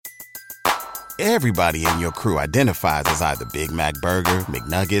Everybody in your crew identifies as either Big Mac Burger,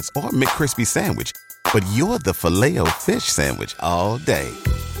 McNuggets, or McCrispy Sandwich. But you're the Filet-O-Fish Sandwich all day.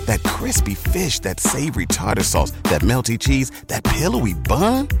 That crispy fish, that savory tartar sauce, that melty cheese, that pillowy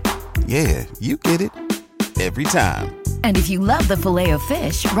bun. Yeah, you get it. Every time. And if you love the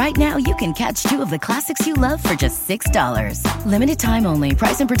Filet-O-Fish, right now you can catch two of the classics you love for just $6. Limited time only.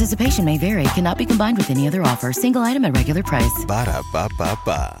 Price and participation may vary. Cannot be combined with any other offer. Single item at regular price.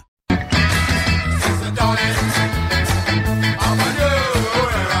 Ba-da-ba-ba-ba.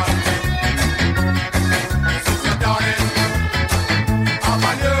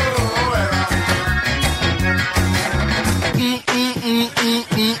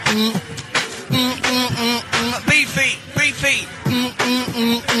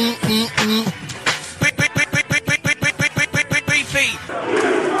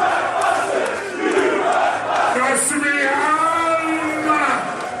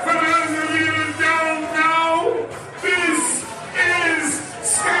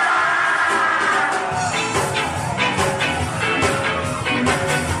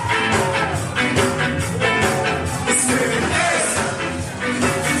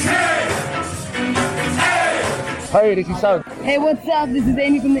 Hey, this is Sam. Hey, what's up? This is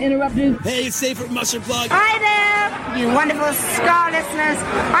Amy from The Interrupters. Hey, it's Dave from Mustard Plug. Hi there, you wonderful Ska listeners.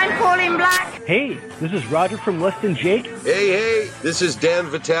 I'm Pauline Black. Hey, this is Roger from Less Than Jake. Hey, this is Dan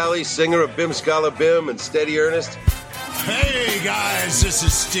Vitale, singer of Bim Scala Bim and Steady Ernest. Hey, guys, this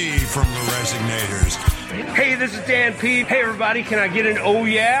is Steve from The Resignators. Hey, this is Dan P. Hey, everybody, can I get an oh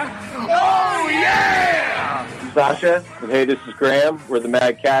yeah? Oh yeah! Sasha, and hey, this is Graham. We're the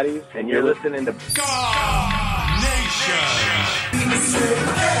Mad Caddies, and you're listening to Ska Nation.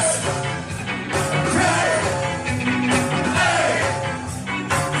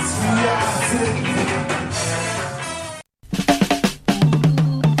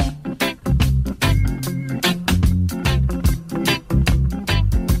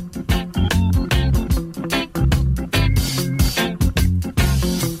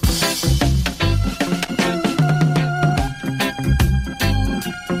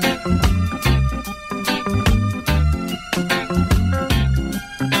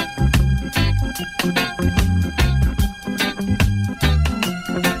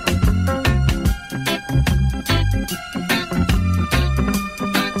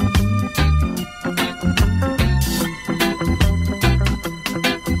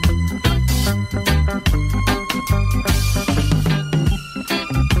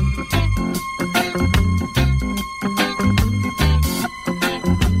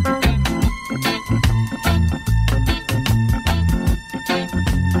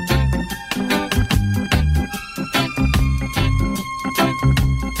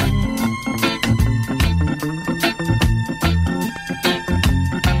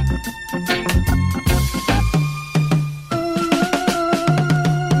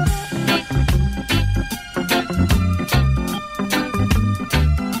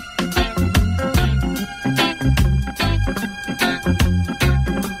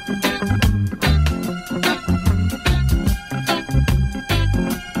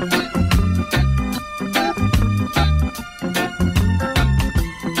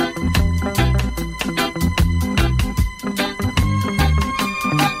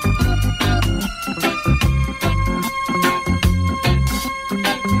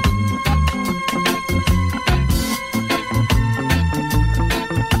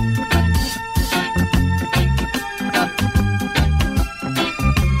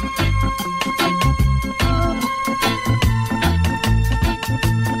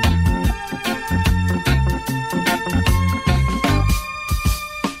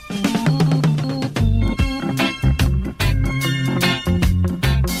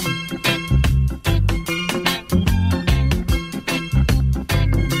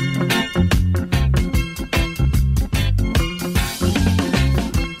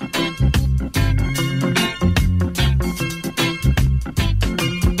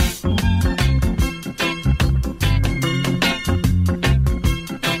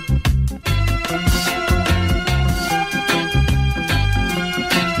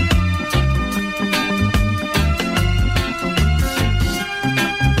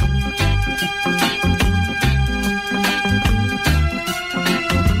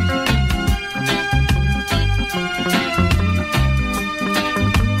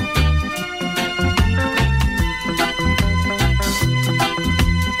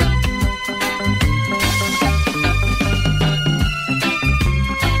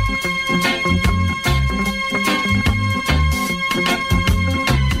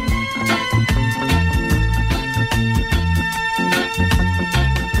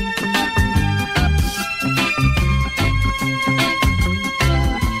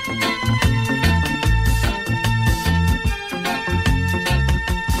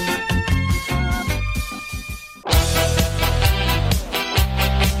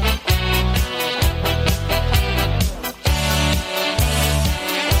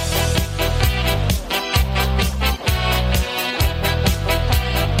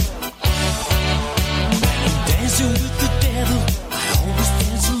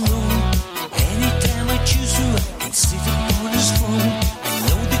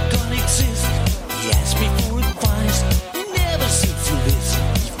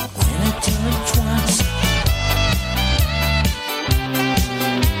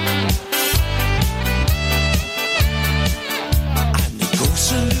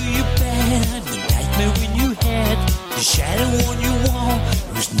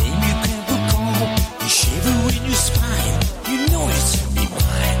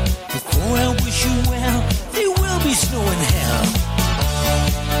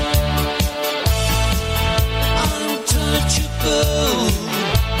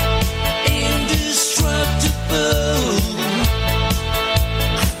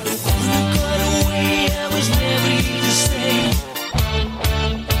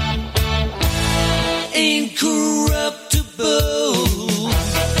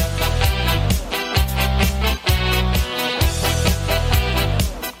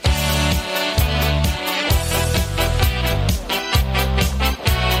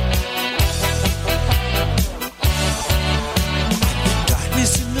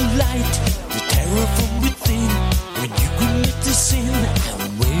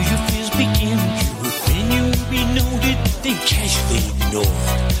 casually ignored.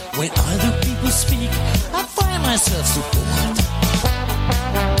 When other people speak, I find myself so bored.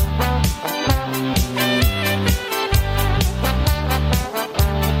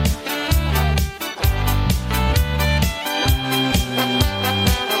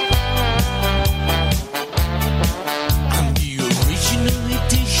 I'm the original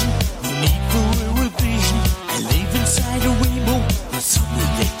edition, no need for a revision. I live inside a rainbow, there's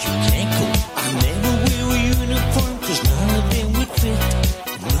somewhere that you can't go. I never wear a uniform, cause none of them would fit.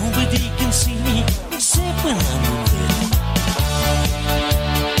 Nobody can see me, except when I'm with it.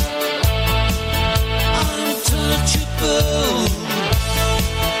 Untouchable,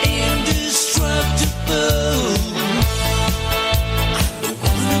 indestructible. I'm the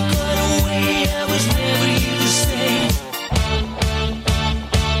one who got away, I was never here to stay.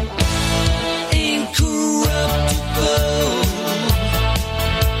 Incorruptible,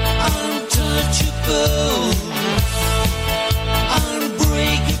 untouchable,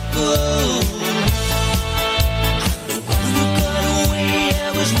 unbreakable. I'm the one who got away,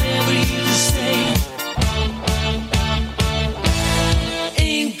 I was never here to stay.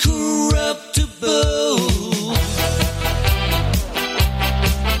 Incorruptible.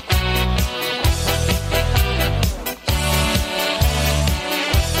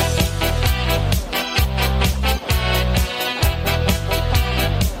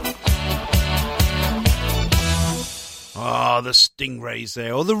 Ah, the Stingrays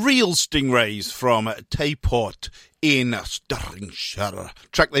there, or the real Stingrays from Tayport in Stirlingshire.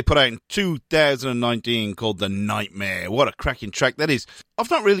 Track they put out in 2019 called The Nightmare. What a cracking track that is.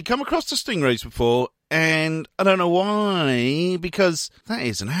 I've not really come across the Stingrays before, and I don't know why, because that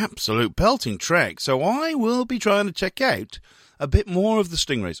is an absolute belting track. So I will be trying to check out a bit more of the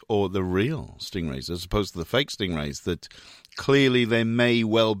Stingrays, or the real Stingrays, as opposed to the fake Stingrays that clearly there may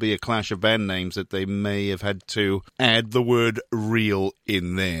well be a clash of band names that they may have had to add the word real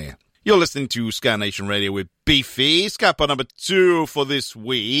in there. You're listening to Ska Nation Radio with Beefy. Scapa number 2 for this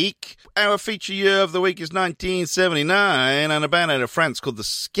week. Our feature year of the week is 1979, and a band out of France called the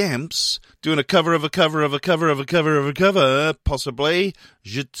Scamps doing a cover of a cover of a cover of a cover of a cover, possibly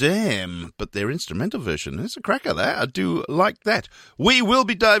Je t'aime, but their instrumental version. It's a cracker, that. I do like that. We will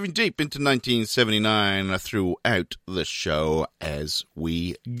be diving deep into 1979 throughout the show as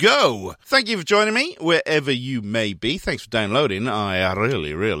we go. Thank you for joining me, wherever you may be. Thanks for downloading. I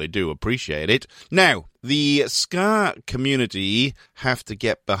really, really do appreciate it. Now, the ska community have to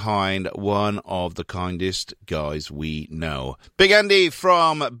get behind one of the kindest guys we know. Big Andy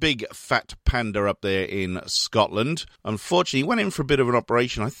from Big Fat Panda up there in Scotland. Unfortunately, he went in for a bit of an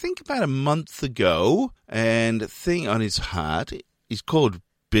operation, I think about a month ago, and thing on his heart, he's called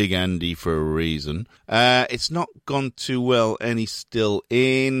Big Andy for a reason. It's not gone too well, and he's still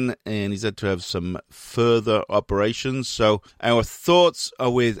in, and he's had to have some further operations. So our thoughts are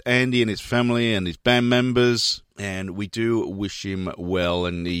with Andy and his family and his band members, and we do wish him well,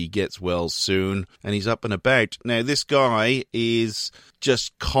 and he gets well soon, and he's up and about. Now, this guy is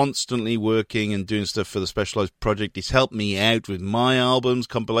just constantly working and doing stuff for the Specialized Project. He's helped me out with my albums,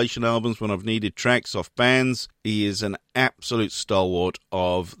 compilation albums, when I've needed tracks off bands. He is an absolute stalwart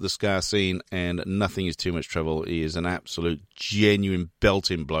of the ska scene, and nothing is too much trouble. He is an absolute genuine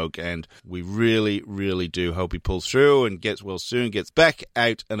belting bloke, and we really, really do hope he pulls through and gets well soon, gets back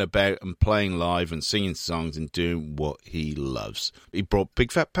out and about and playing live and singing songs and doing what he loves. He brought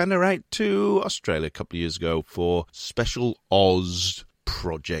Big Fat Panda out to Australia a couple of years ago for Special Oz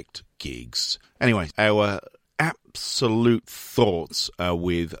Project gigs. Anyway, our absolute thoughts are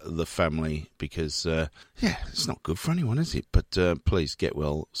with the family because, it's not good for anyone, is it? But please get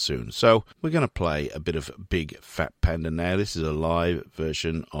well soon. So we're going to play a bit of Big Fat Panda now. This is a live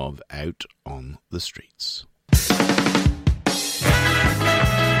version of Out on the Streets.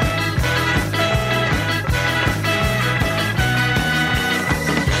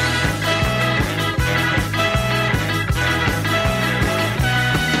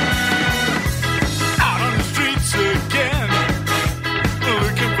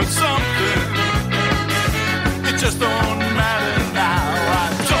 Just don't matter now. I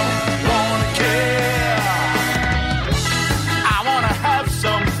don't wanna care. I wanna have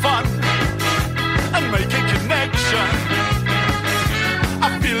some fun and make it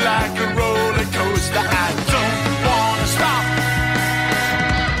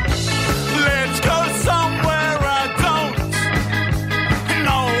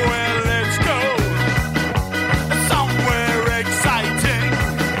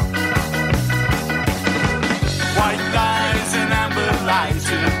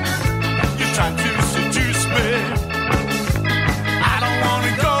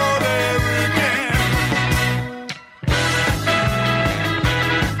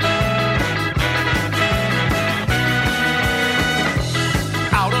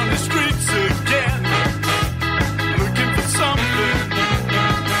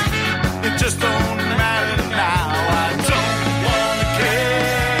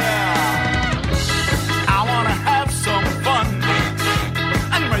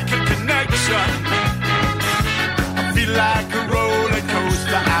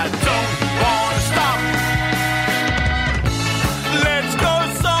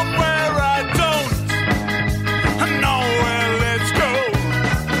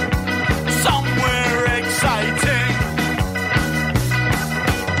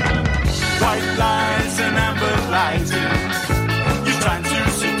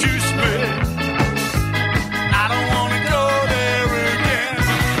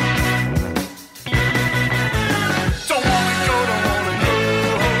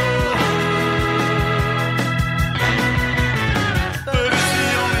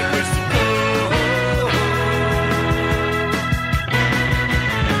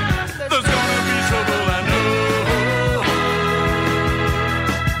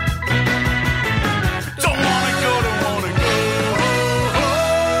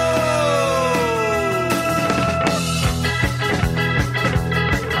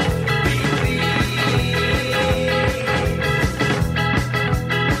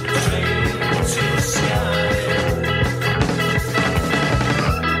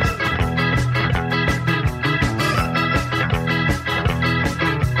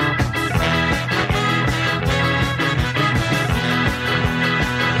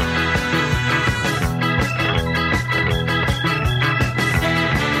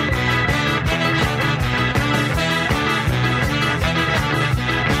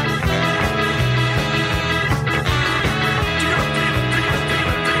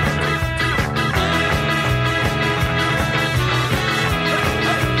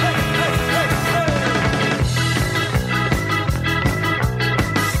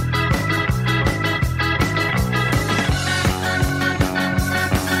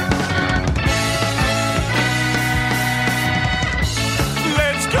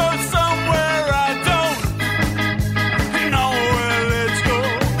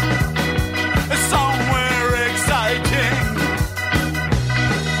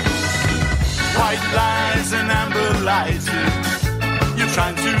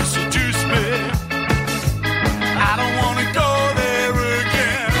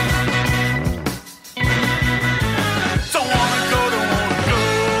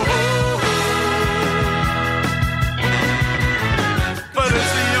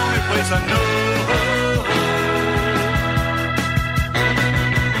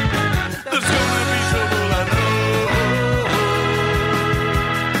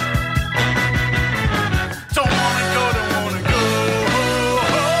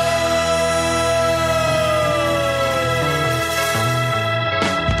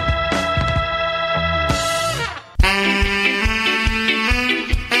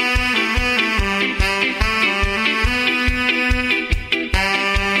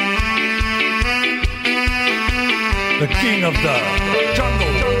king of the jungle.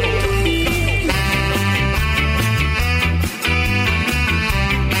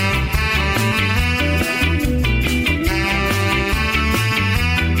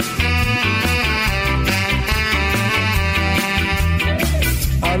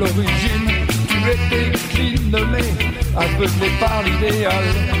 À l'origine, tu étais clinomé, aveuglé par l'idéal.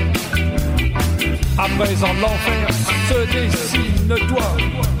 À présent, l'enfer se dessine, toi,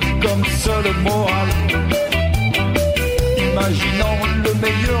 comme seul moral. Imaginant le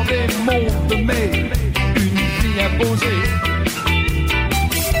meilleur des mondes, mais une vie imposée.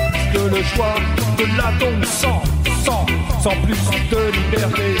 Que le choix de la tombe sans plus de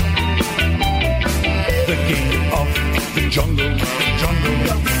liberté. The king of the jungle,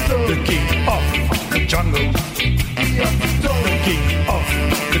 the king of the jungle, the king of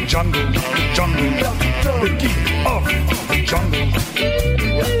the jungle, the king of the jungle.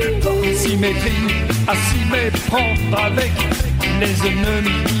 Symétrie à s'y méprendre avec les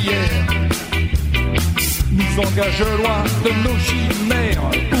ennemis d'hier. Nous engage loin de nos chimères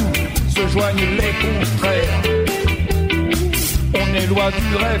où se joignent les contraires. On est loin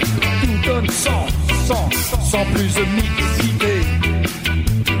du rêve, tout donne sans plus de mixité.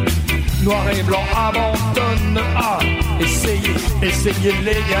 Noir et blanc abandonne à essayer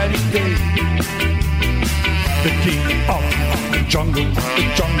l'égalité. The king of the jungle, the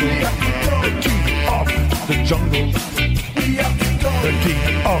king of the jungle, the king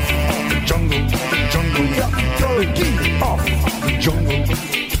of the jungle, the king of the jungle.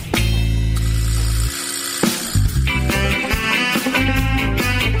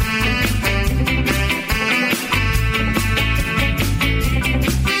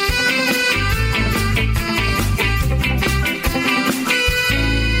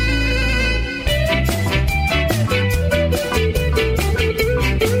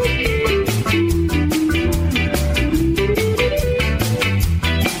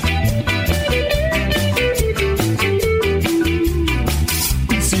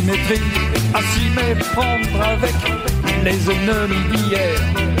 À s'y méprendre avec les ennemis d'hier.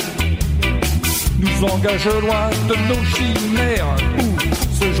 Nous engage loin de nos chimères où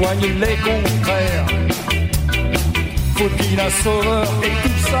se joignent les contraires. Faut-il un sauveur et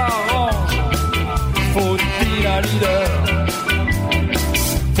tout s'arrange? Faut-il un leader?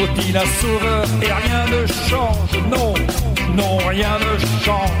 Faut-il un sauveur et rien ne change? Non, rien ne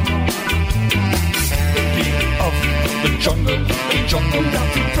change. The king of the jungle,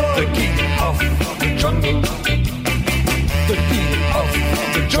 the king of the jungle, the king of the jungle, the king of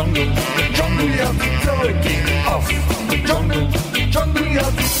the jungle, the king of the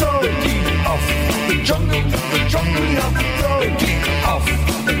jungle,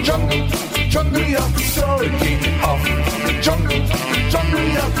 the king of the jungle, the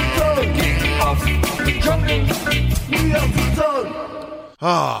king of the jungle, the king of the jungle.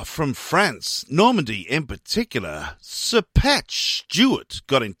 Ah, from France, Normandy in particular, Sir Patch Stewart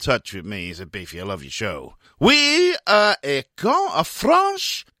got in touch with me. He said, Beefy, I love your show. We are a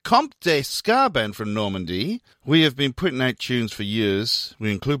French Comte de Ska band from Normandy. We have been putting out tunes for years.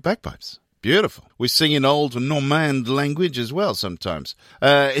 We include bagpipes. Beautiful. We sing in old Normand language as well sometimes.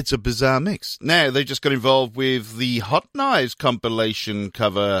 It's a bizarre mix. Now, they just got involved with the Hot Knives compilation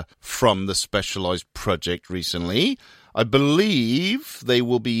cover from the Specialized project recently. I believe they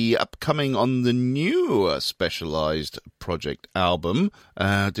will be upcoming on the new Specialized project album,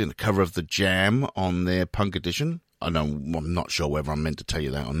 doing a cover of The Jam on their punk edition. I'm not sure whether I'm meant to tell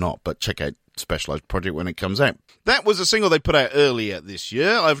you that or not, but check out Specialized project when it comes out. That was a single they put out earlier this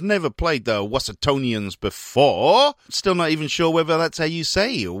year. I've never played the Wasatonians before. Still not even sure whether that's how you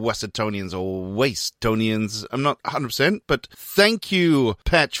say Wasatonians or Wastonians. I'm not 100%, but thank you,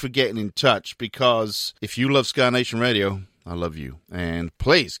 Patch, for getting in touch, because if you love Ska Nation Radio, I love you. And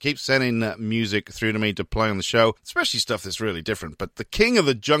please keep sending music through to me to play on the show, especially stuff that's really different. But the King of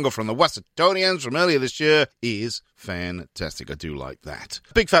the Jungle from the Wasatonians from earlier this year is fantastic. I do like that.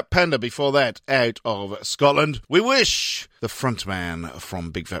 Big Fat Panda before that, out of Scotland. We wish the frontman from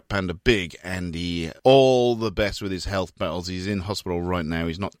Big Fat Panda, Big Andy, all the best with his health battles. He's in hospital right now.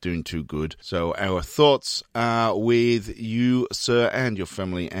 He's not doing too good. So our thoughts are with you, sir, and your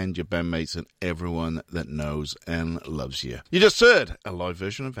family and your bandmates and everyone that knows and loves you. You just heard a live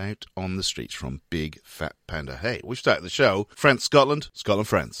version of Out on the Streets from Big Fat Panda. Hey, we started the show. France, Scotland, Scotland,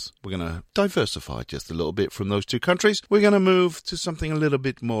 France. We're going to diversify just a little bit from those two countries. We're going to move to something a little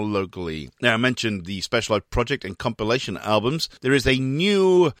bit more locally. Now, I mentioned the Specialized project and compilation albums. There is a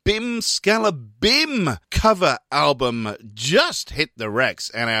new Bim Scala Bim cover album just hit the racks,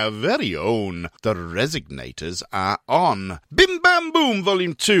 and our very own The Resignators are on. Bim Bam Boom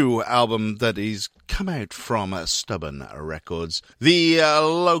Volume 2 album that is come out from Stubborn Records. The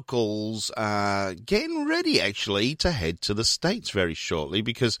locals are getting ready, actually, to head to the States very shortly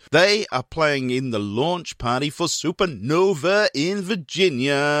because they are playing in the launch party for Supernova in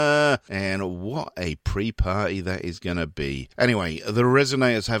Virginia. And what a pre-party that is going to be. Anyway, the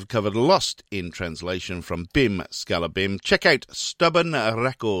Resonators have covered Lost in Translation from Bim Scala Bim. Check out Stubborn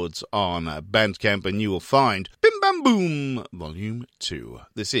Records on Bandcamp and you will find Bim Bam Boom Volume 2.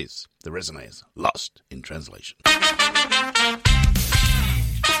 This is the Resonators, Lost in Translation.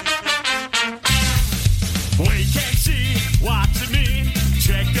 We can't see what's it mean.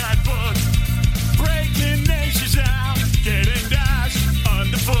 Check that book. Breaking nations out, getting dashed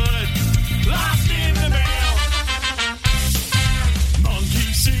underfoot. Lost in the mail.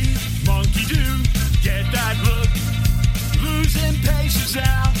 Monkey see, monkey do. Get that look. Losing patience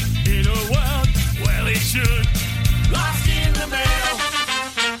out in a world, well it should. Lost in the mail.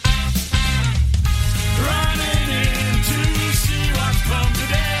 Running in to see what's come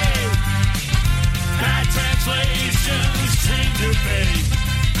today. Bad translations change your fate.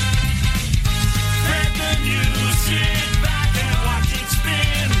 Read the news, sit back and watch it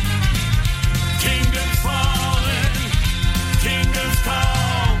spin. Kingdoms falling, kingdoms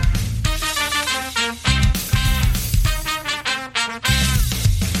call.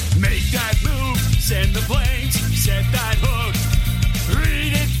 Make that move, send the planes, set that hook.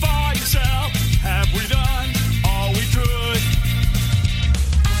 Read it for yourself. Have we done all we could?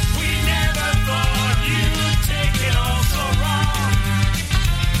 We never thought you'd take it all so wrong.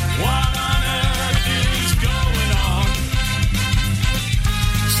 What on earth is going on?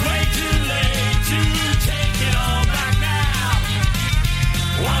 It's way too late to take it all back now.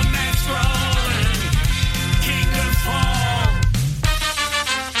 One man strolling, kingdoms fall.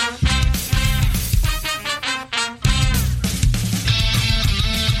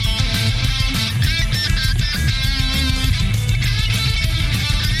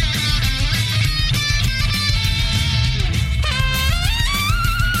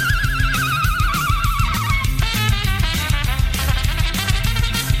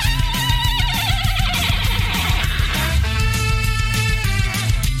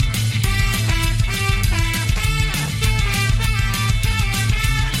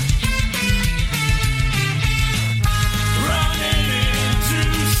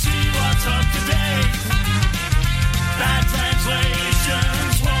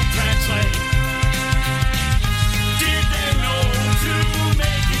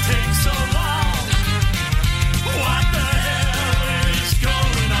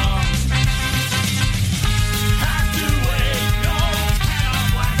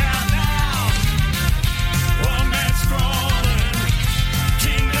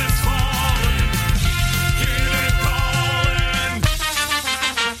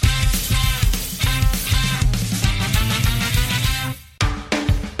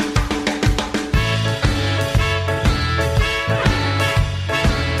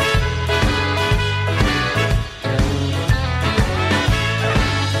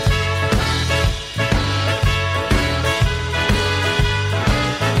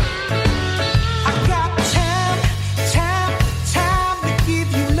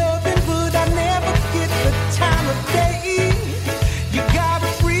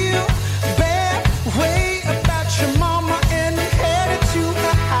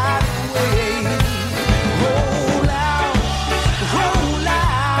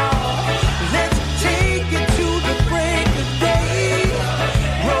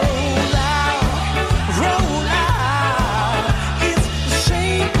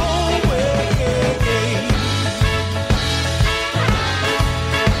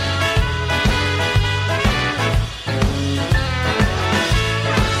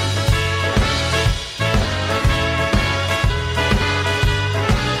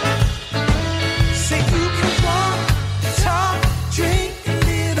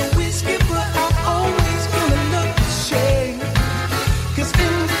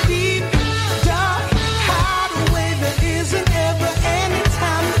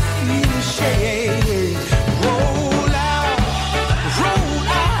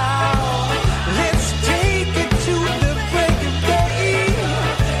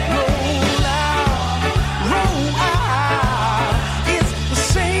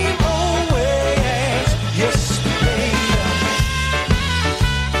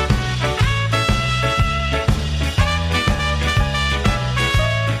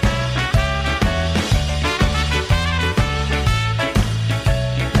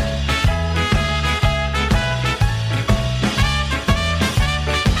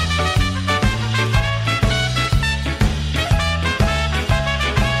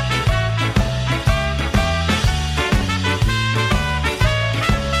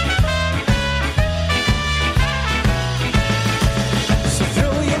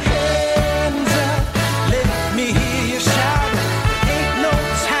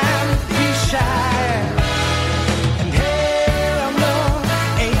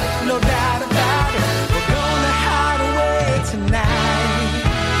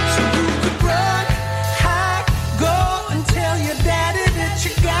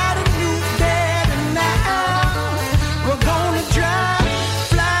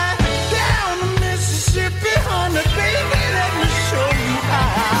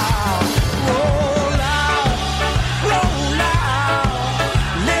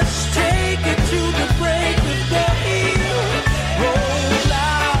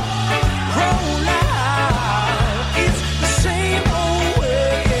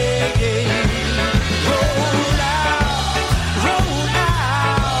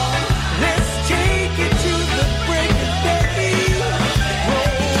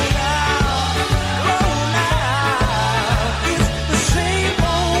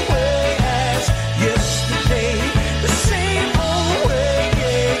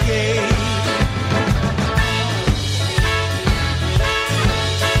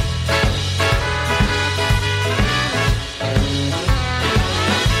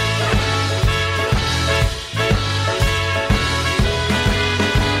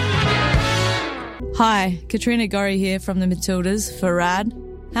 Hi, Katrina Gorry here from the Matildas for RAD.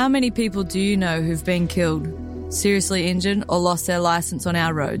 How many people do you know who've been killed, seriously injured or lost their licence on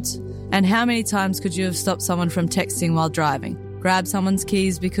our roads? And how many times could you have stopped someone from texting while driving, grabbed someone's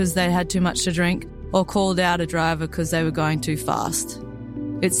keys because they had too much to drink, or called out a driver because they were going too fast?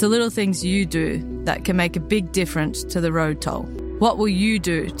 It's the little things you do that can make a big difference to the road toll. What will you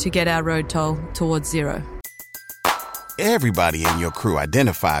do to get our road toll towards zero? Everybody in your crew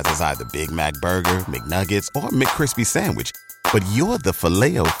identifies as either Big Mac Burger, McNuggets, or McCrispy Sandwich. But you're the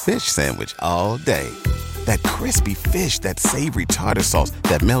Filet-O-Fish Sandwich all day. That crispy fish, that savory tartar sauce,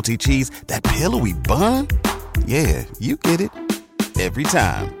 that melty cheese, that pillowy bun. Yeah, you get it. Every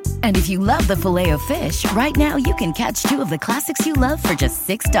time. And if you love the Filet-O-Fish, right now you can catch two of the classics you love for just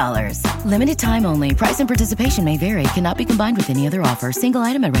 $6. Limited time only. Price and participation may vary. Cannot be combined with any other offer. Single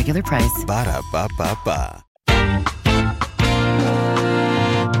item at regular price. Ba-da-ba-ba-ba.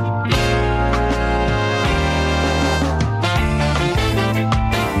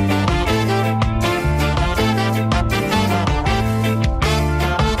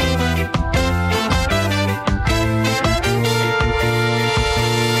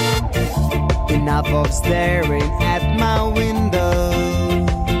 Enough of staring at my window.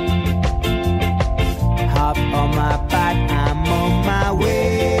 Hop on my bike, I'm on my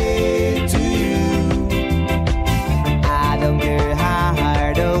way to you. I don't care how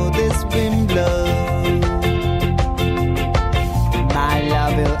hard this wind blows. My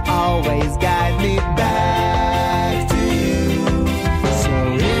love will always guide me back to you. So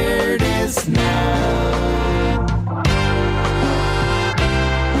here it is now.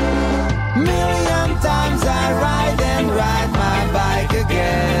 Times I ride and ride my bike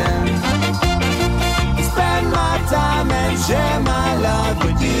again. Spend my time and share my love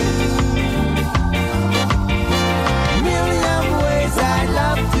with you. A million ways I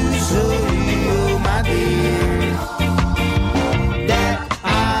love to show you, my dear, that I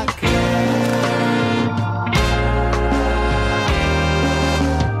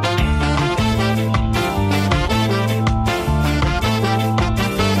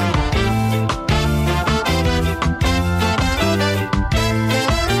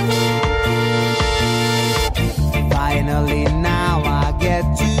finally now I get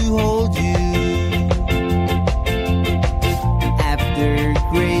to hold you. After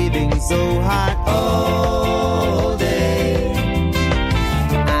craving so hard all day,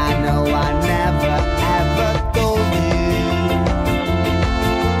 I know I never ever told you,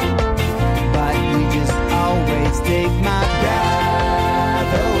 but you just always take my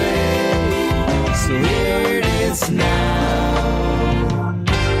breath away. So here it is now.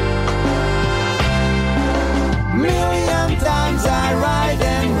 Million times I ride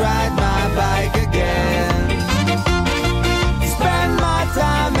and ride my bike again. Spend my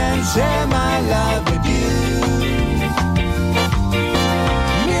time and share my love with you.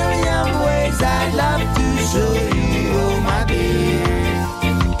 Million ways I'd love to show you, my dear,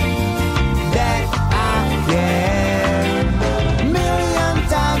 that I care. Million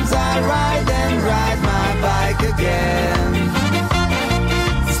times I ride and ride my bike again.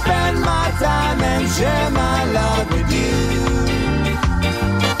 Spend my time and share my love with you.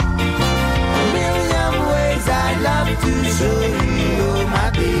 A million ways I'd love to show you, my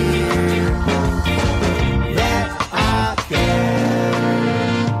dear, that I care.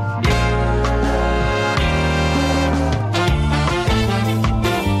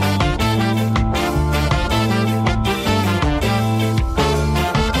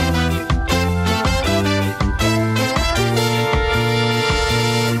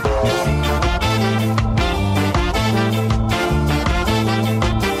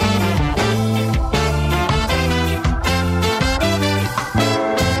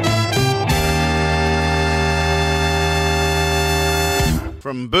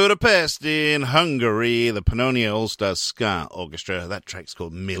 From Budapest in Hungary, the Pannonia All-Star Ska Orchestra. That track's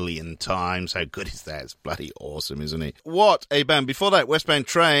called Million Times. How good is that? It's bloody awesome, isn't it? What a band. Before that, Westbound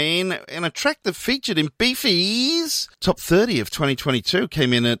Train, in a track that featured in Beefy's Top 30 of 2022,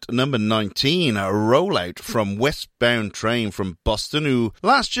 came in at number 19, a rollout from Westbound Train from Boston, who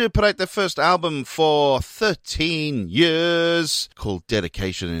last year put out their first album for 13 years, called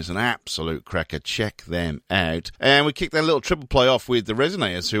Dedication. Is an absolute cracker. Check them out. And we kicked that little triple play off with the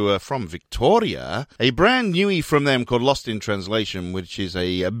Resonators, who are from Victoria. A brand newie from them called Lost in Translation, which is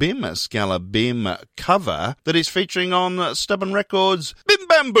a Bim Scala Bim cover that is featuring on Stubborn Records' Bim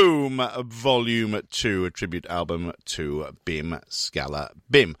Bam Boom Volume 2, a tribute album to Bim Scala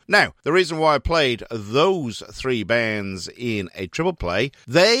Bim. Now, the reason why I played those three bands in a triple play,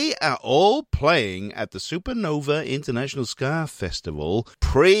 they are all playing at the Supernova International Ska Festival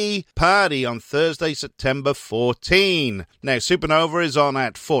pre-party on Thursday, September 14. Now, Supernova is on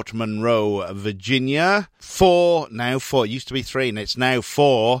at Fort Monroe, Virginia. It used to be 3, and it's now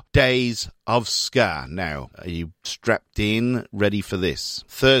 4 days of ska. Now, are you strapped in, ready for this?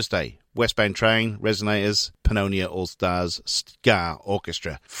 Thursday, Westbound Train, Resonators, Pannonia All-Stars, Ska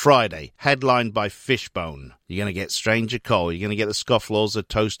Orchestra. Friday, headlined by Fishbone. You're going to get Stranger Cole. You're going to get the Scofflaws, the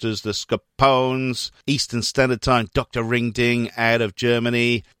Toasters, the Scapones, Eastern Standard Time, Dr. Ringding out of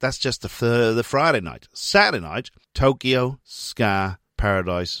Germany. That's just the Friday night. Saturday night, Tokyo Ska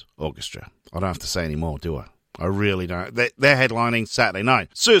Paradise Orchestra. I don't have to say any more, do I? I really don't. They're headlining Saturday night.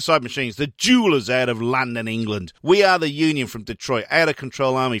 Suicide Machines, the Jewelers out of London, England. We Are the Union from Detroit. Out of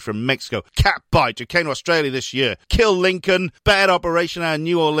Control Army from Mexico. Catbite, who came to Australia this year. Kill Lincoln, Bad Operation out of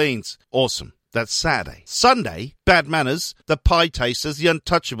New Orleans. Awesome. That's Saturday. Sunday, Bad Manners, the Pie Tasters, the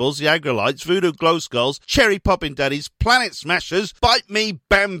Untouchables, the Agrolites, Voodoo Glow Skulls, Cherry Poppin' Daddies, Planet Smashers, Bite Me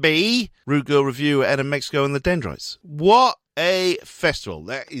Bambi, Rude Girl Review out of Mexico, and the Dendrites. What a festival.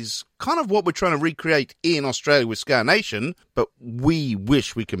 That is kind of what we're trying to recreate in Australia with Ska Nation, but we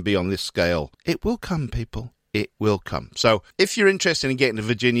wish we can be on this scale. It will come, people. It will come. So if you're interested in getting to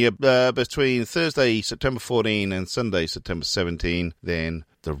Virginia between Thursday, September 14 and Sunday, September 17, then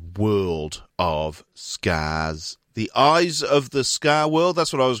the world of Ska's. The eyes of the ska world,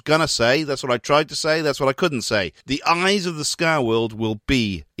 that's what I was going to say. That's what I tried to say. That's what I couldn't say. The eyes of the ska world will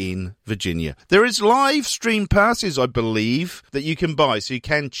be in Virginia. There is live stream passes, I believe, that you can buy, so you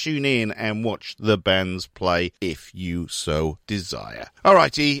can tune in and watch the bands play if you so desire.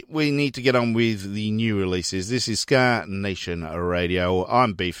 Alrighty, we need to get on with the new releases. This is Ska Nation Radio.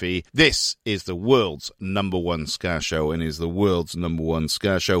 I'm Beefy. This is the world's #1 ska show and is the world's #1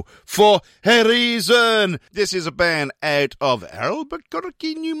 ska show for a reason. This is a band out of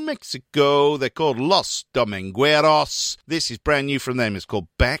Albuquerque, New Mexico. They're called Los Domingueros. This is brand new from them. It's called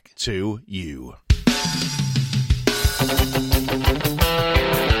Back to You.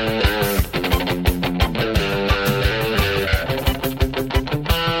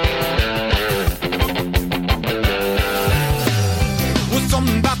 Was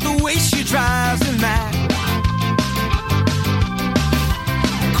something about the way she drives me mad,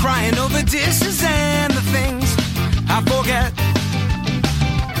 crying over dishes and the things I forget.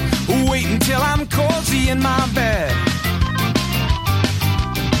 Wait until I'm cozy in my bed,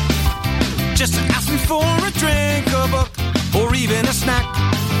 just to ask me for a drink, a book, or even a snack.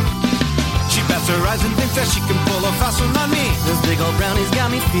 She bats her eyes and thinks that she can pull a fast one on me. Those big old brownies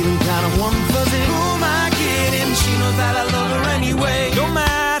got me feeling kind of warm and fuzzy. Who am I kidding? She knows that I love her anyway. Don't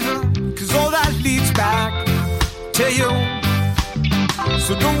matter, cause all that leads back to you.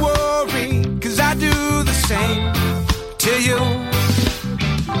 So don't worry, cause I do the same to you.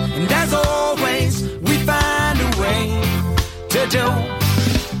 And as always, we find a way to do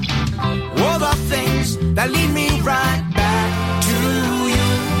all the things that lead me right back to you.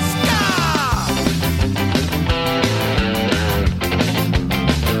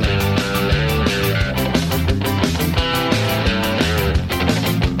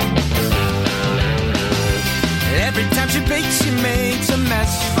 Every time she bakes, she makes a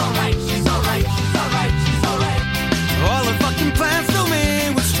mess. She's alright, she's alright, she's alright, she's alright. All her fucking plans fill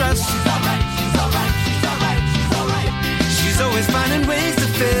me with stress. She's alright, she's alright, she's alright, she's alright. She's always finding ways to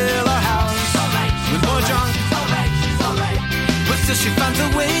fill her house with more junk. But still she finds a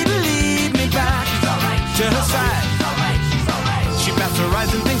way to lead me back to her side. She bats her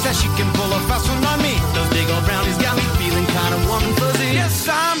eyes and thinks that she can pull a fast one on me. Those big old brownies got me feeling kind of warm and fuzzy. Yes,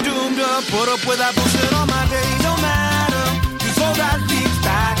 I'm doomed to put up with that bullshit all my days. Don't matter, cause all that leads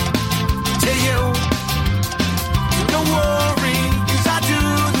back to you. So don't worry, cause I do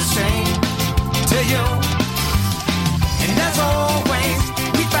the same to you. And as always,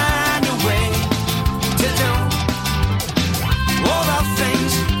 we find a way to do all the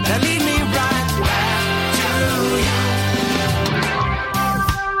things that lead me right back to you.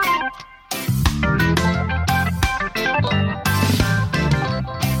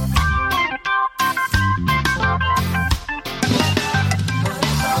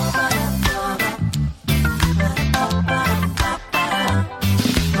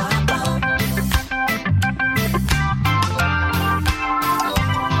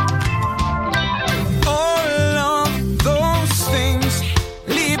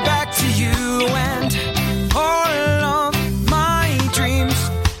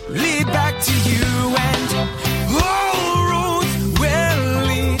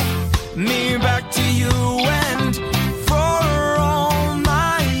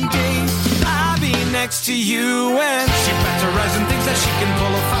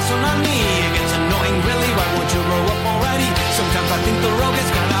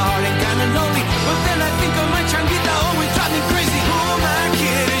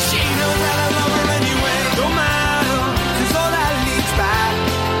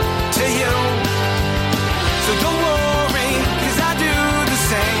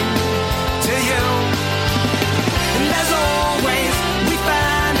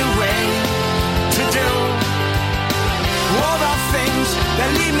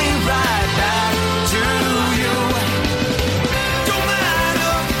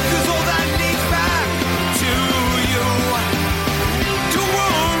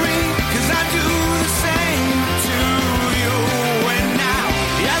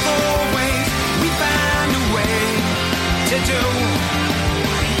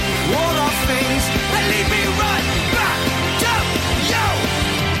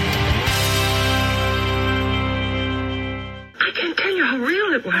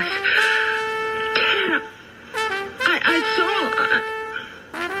 real it was. Dad, I saw.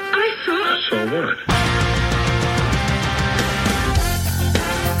 Saw what?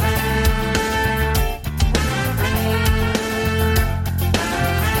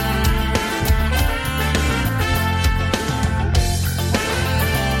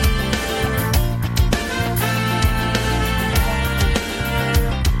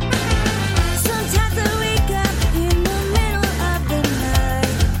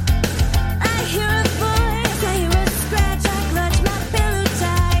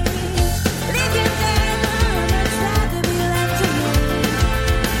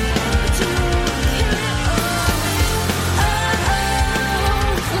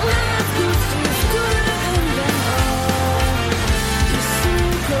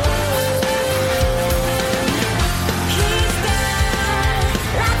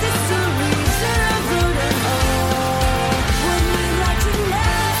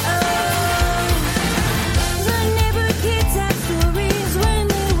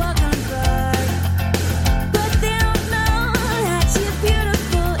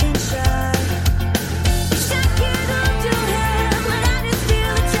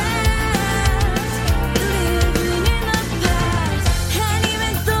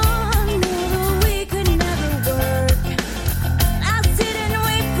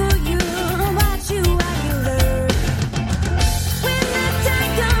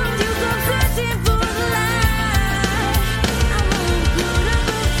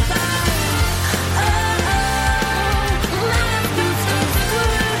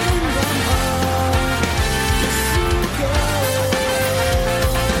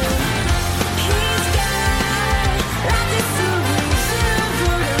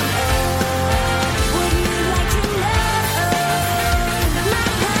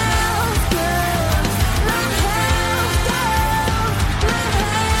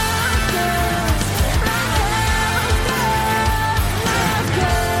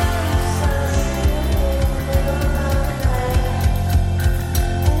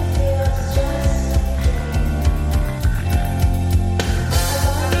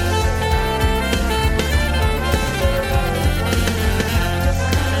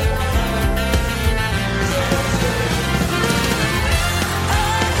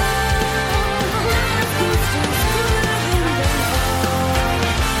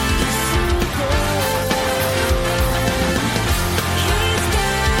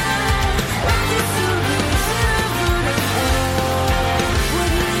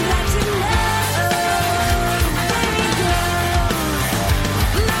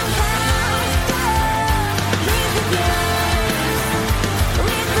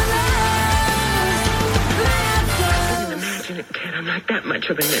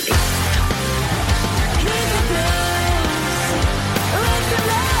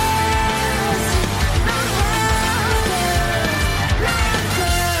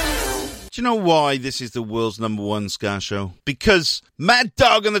 Do you know why this is the world's #1 ska show? Because Mad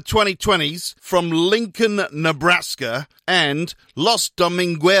Dog and the 2020s from Lincoln, Nebraska, and Los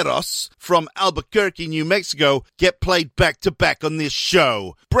Domingueros from Albuquerque, New Mexico, get played back-to-back on this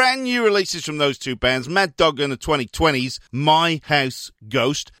show. Brand new releases from those two bands, Mad Dog and the 2020s, My House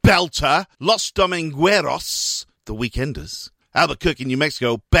Ghost, Belter, Los Domingueros, The Weekenders, Albuquerque, New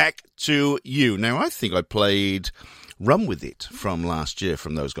Mexico, Back to You. Now, I think I played Run With It from last year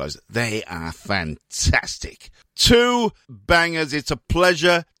from those guys. They are fantastic. Two bangers. It's a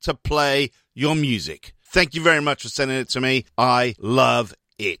pleasure to play your music. Thank you very much for sending it to me. I love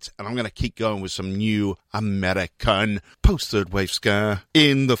it. And I'm going to keep going with some new American post-third wave ska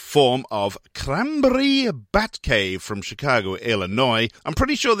in the form of Cranberry Batcave from Chicago, Illinois. I'm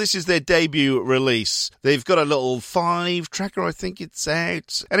pretty sure this is their debut release. They've got a little 5-tracker, I think it's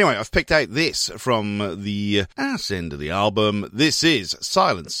out. Anyway, I've picked out this from the ass end of the album. This is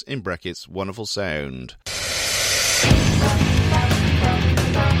Silence, in brackets, Wonderful Sound.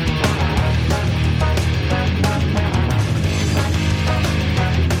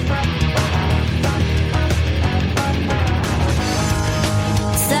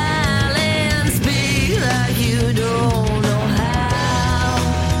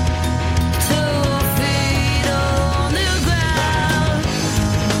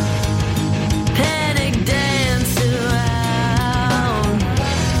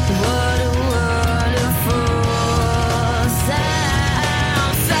 What a wonderful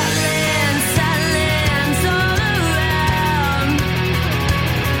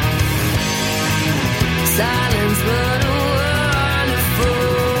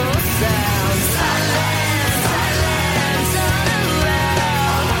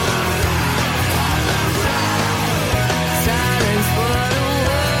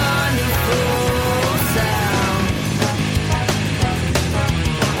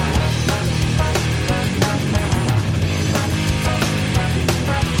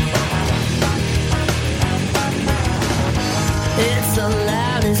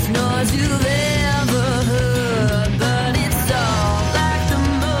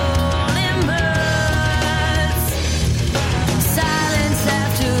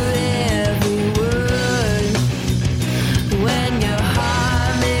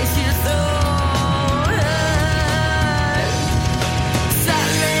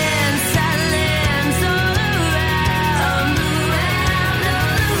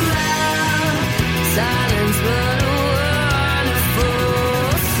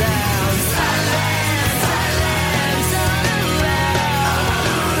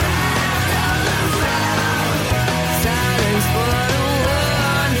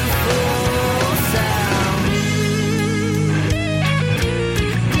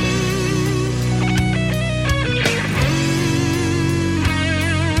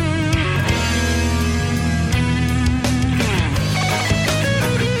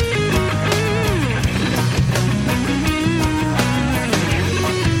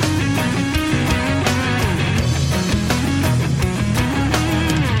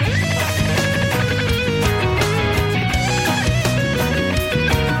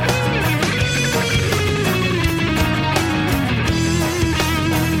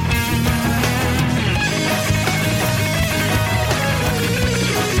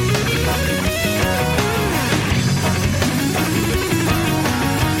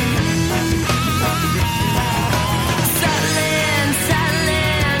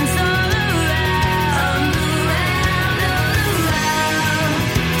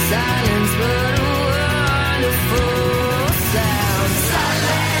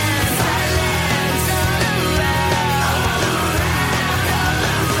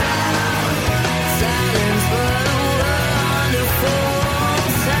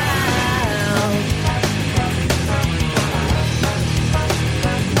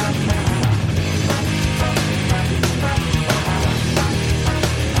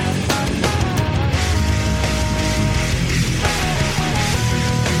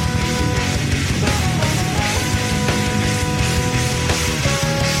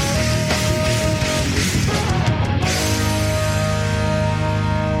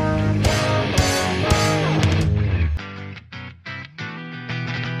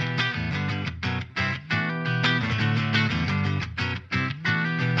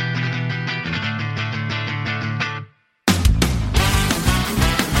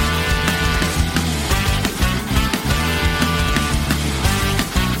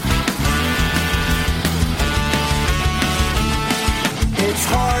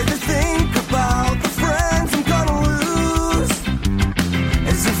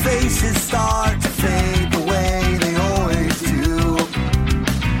faces start to fade the way they always do.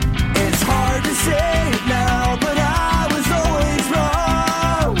 It's hard to say it now, but I was always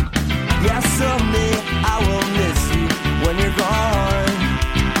wrong. Yeah, someday I will miss you when you're gone.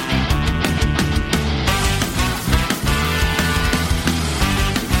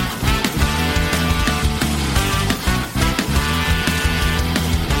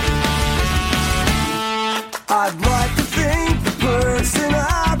 I'd like to think the person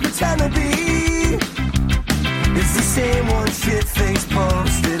I pretend to be is the same one shit-faced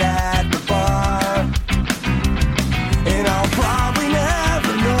posted at the bar. And I'll probably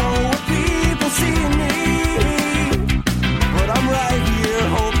never know what people see in me, but I'm right here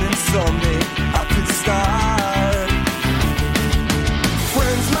hoping someday I could start.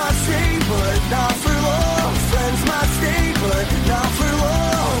 Friends might stay, but not for long. Friends might stay, but not for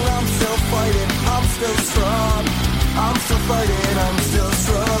long. I'm still fighting, I'm still strong. I'm still fighting, I'm still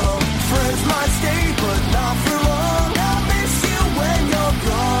strong. Friends might stay, but not for long. I'll miss you when you're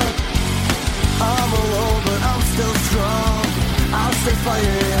gone. I'm alone, but I'm still strong. I'll stay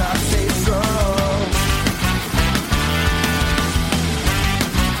fighting, I'll stay strong.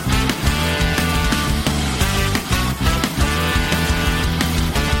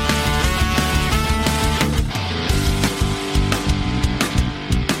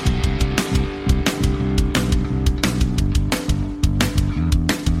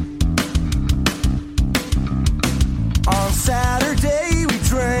 On Saturday we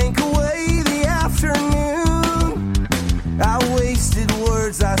drank away the afternoon. I wasted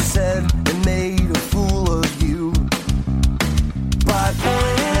words I said and made a fool of you by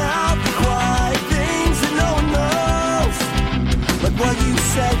pointing out the quiet things that no one knows, like what you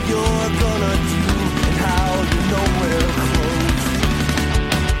said you're gonna do and how you're nowhere close.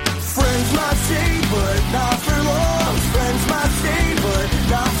 Friends might stay but not for long. Friends might stay but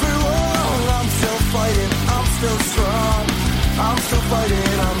not for long. I'm still fighting, I'm still strong. I'm still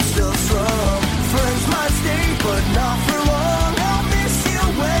fighting, I'm still strong. Friends might stay, but not for long. I'll miss you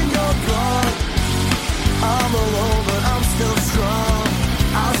when you're gone. I'm alone, but I'm still strong.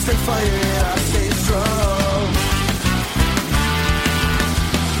 I'll stay fighting, I'll stay strong.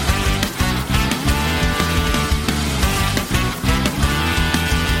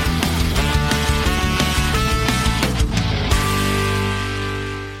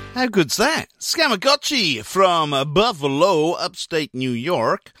 How good's that? Scamagotchi from Buffalo, upstate New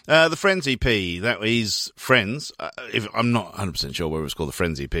York. The Friends EP, that is Friends. If I'm not 100% sure whether it's called the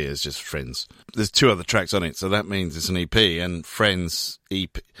Friends EP, it's just Friends. There's 2 other tracks on it, so that means it's an EP, and Friends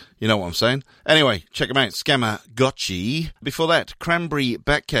EP. You know what I'm saying? Anyway, check them out, Scamagotchi. Before that, Cranberry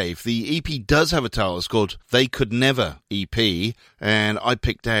Batcave. The EP does have a title. It's called They Could Never EP, and I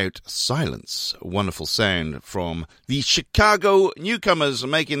picked out Silence, a wonderful sound from the Chicago newcomers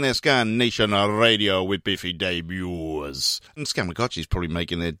making their Ska Nation Radio with Biffy debuts. And Scamagotchi's probably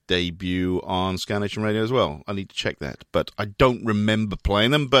making their debut on Ska Nation Radio as well. I need to check that, but I don't remember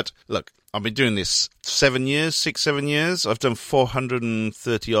playing them. But look, I've been doing this 7 years. I've done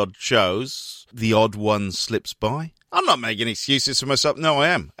 430 odd shows. The odd one slips by. I'm not making excuses for myself. No, I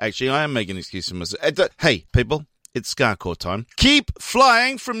am. Actually, I am making excuses for myself. Hey, people, it's Scarcore time. Keep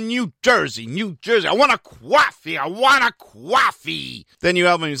flying from New Jersey. I want a coffee. Their new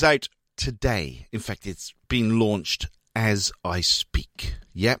album is out today. In fact, it's been launched as I speak.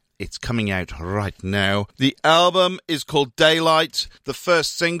 Yep, it's coming out right now. The album is called Daylight. The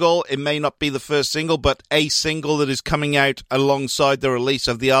first single, it may not be the first single, but a single that is coming out alongside the release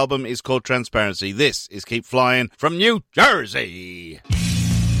of the album is called Transparency. This is Keep Flying from New Jersey.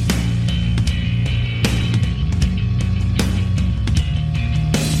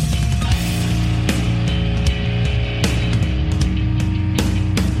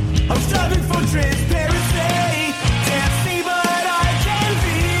 I'm striving for transparency. Can't see, but I can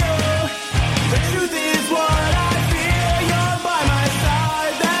feel. The truth is what I feel. You're by my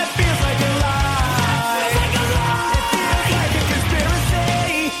side. That feels like a lie. It feels like a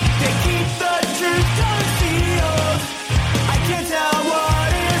conspiracy. They keep the truth concealed. I can't tell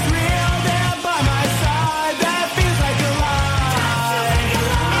what is real. They're by my side. That feels like a lie.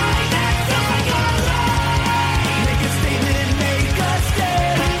 Make a statement, make a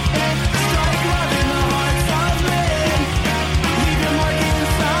stand. Strike love and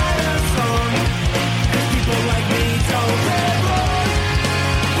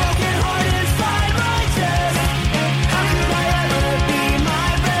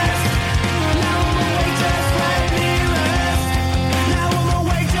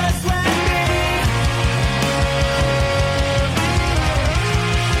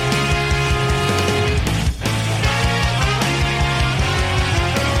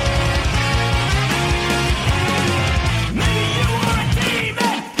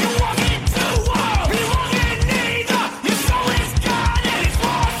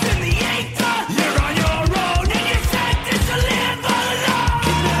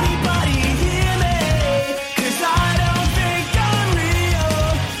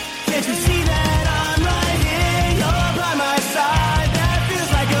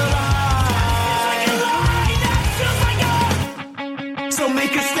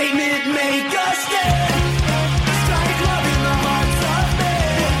statement, make a stand. Strike love in the hearts of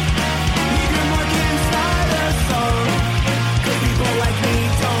men. Leave your mark inside a song. 'Cause people like me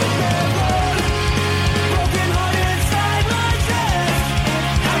don't get wrong. Broken heart inside my chest.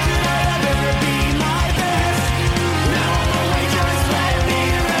 How could I ever be my best? Now I'm away, just let me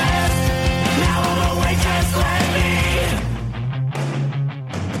rest. Now I'm away, just let me.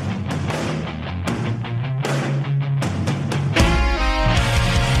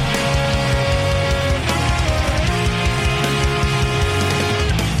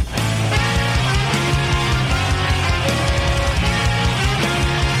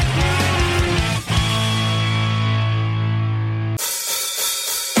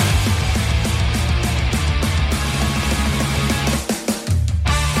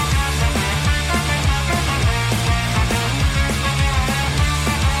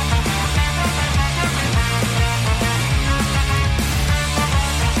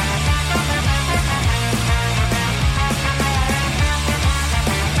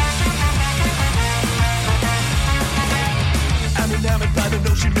 I'm enamored by the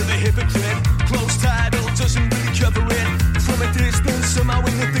notion of a hypocrite. Close title doesn't really cover it. From a distance, somehow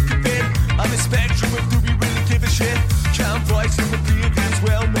in the thick of it. On the spectrum of do we really give a shit? Count voice and the appearance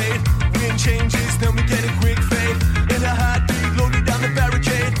well made. Wind changes, then we get a quick fade. In a heartbeat, loaded down the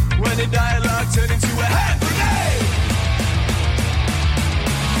barricade. When a dialogue turned into a hand grenade.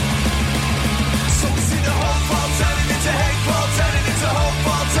 So we see the hopeful turning into hateful, turning into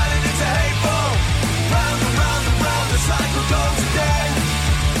hopeful, turning into hateful. Round and round and round, the cycle goes again.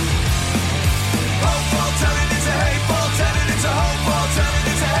 Hopeful turning into hateful, turning into hopeful, turning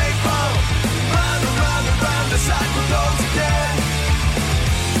into hateful. Round and round and round, the cycle goes again.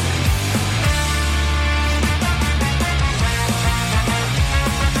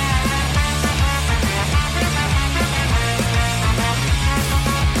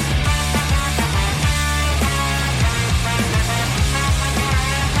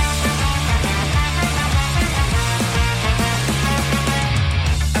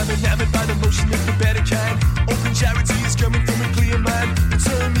 I'm enamored by the motion of the better kind. Open charity is coming from a clear mind. The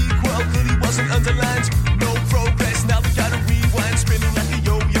term equal clearly wasn't underlined. No progress, now we gotta rewind. Spinning like a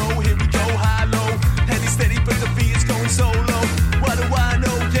yo-yo, here we go, high, low. Heading steady, but the beat is going so low. What do I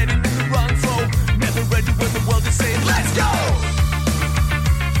know? Getting in the wrong flow. Never ready when the world is saying, let's go!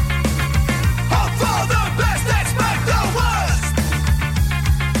 Hope for the best, expect the worst.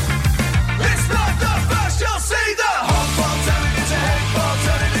 It's not the first, you'll see the hopeful turning into hateful,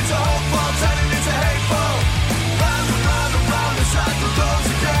 turning into hopeful, turning into hateful. Round and round and round, the cycle goes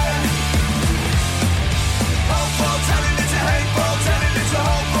again. Hopeful turning into hateful, turning into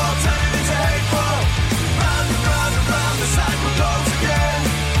hopeful, turning into hateful. Round and round and round, the cycle goes again.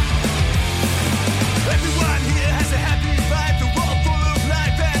 Everyone here has a happy vibe, they're all full of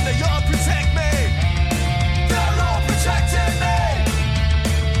life and they all protect me. They're all protecting me.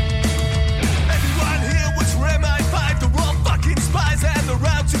 Everyone here was for MI5, they're all fucking spies and they're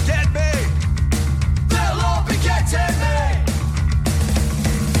out to get me. They'll all be getting me.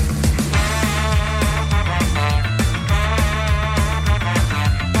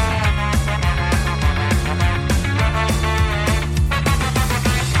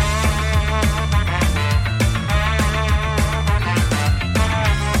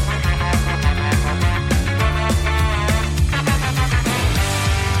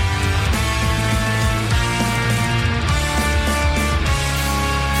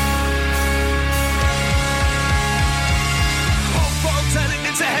 Hopeful turning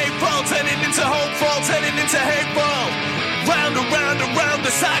into hateful, turning into hopeful, turning into hateful. Round and round and round,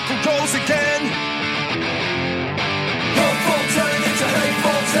 the cycle goes again. Hopeful turning into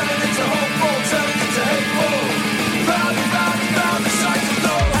hateful, turning into hopeful, turning into hateful. Round and round and round, the cycle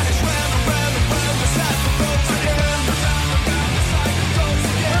goes. And it's round and round and round, the cycle goes again. Round and round, the cycle goes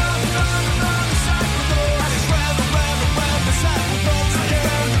again. Round and round, the cycle goes. And it's round and round and round, the cycle goes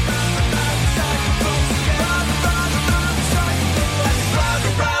again. Round and round, the cycle goes again. Round and round and round, the cycle goes. And it's round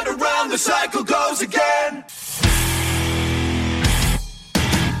and round and round, the cycle goes again.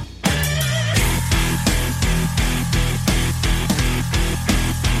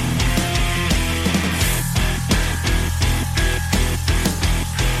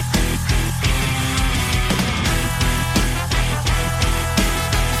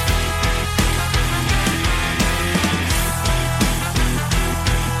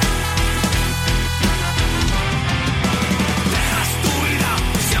 Dejas tu vida,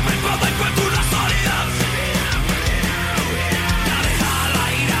 siempre todo encuentro una sola.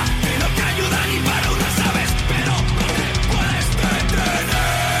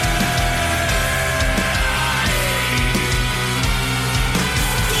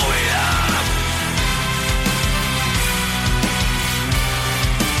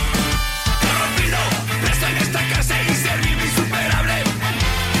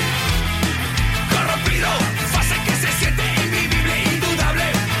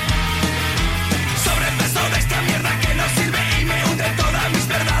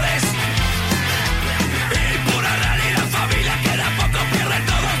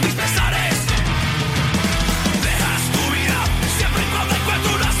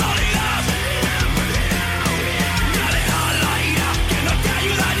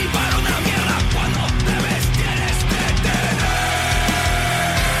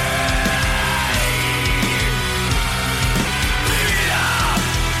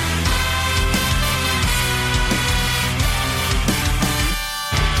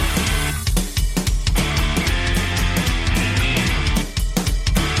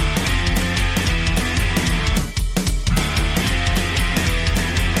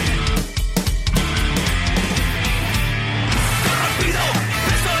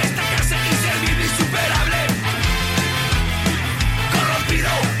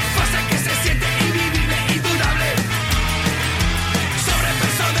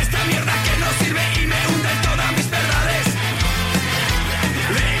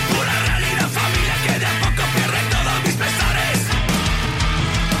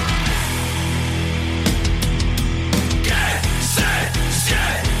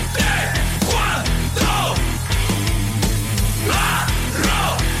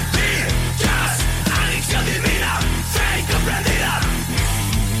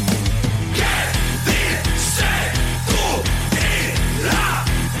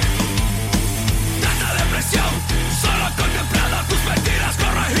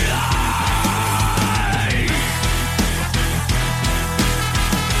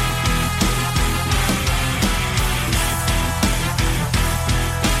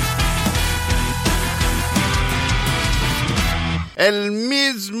 El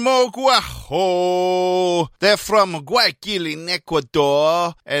Mismo Guajo. They're from Guayaquil in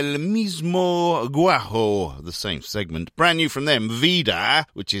Ecuador. El Mismo Guajo, the same segment. Brand new from them, Vida,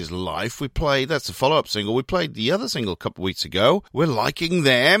 which is Life. We played, that's the follow-up single. We played the other single a couple of weeks ago. We're liking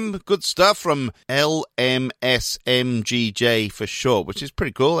them. Good stuff from LMSMGJ for short, which is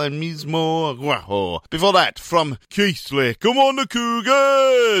pretty cool. El Mismo Guajo. Before that, from Keighley, come on the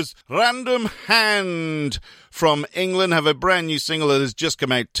Cougars! Random Hand from England have a brand new single that has just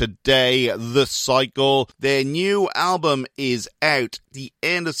come out today, The Cycle. Their new album is out the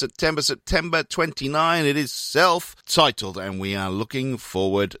end of September 29. It is self-titled, and we are looking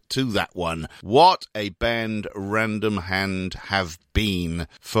forward to that one. What a band Random Hand have been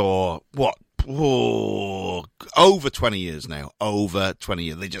for, over 20 years now. Over 20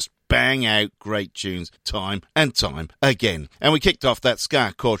 years. They just bang out great tunes time and time again. And we kicked off that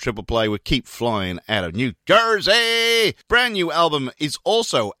ska core triple play with Keep Flying out of New Jersey. Brand new album is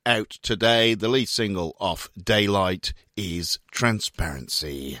also out today. The lead single off Daylight is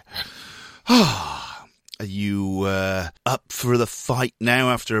Transparency. Are you up for the fight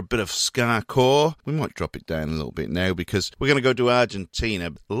now after a bit of ska core? We might drop it down a little bit now because we're going to go to Argentina.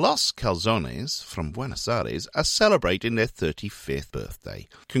 Los Calzones from Buenos Aires are celebrating their 35th birthday.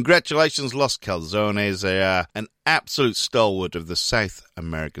 Congratulations, Los Calzones. They are an absolute stalwart of the South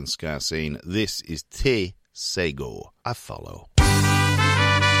American ska scene. This is Te Sigo. I follow.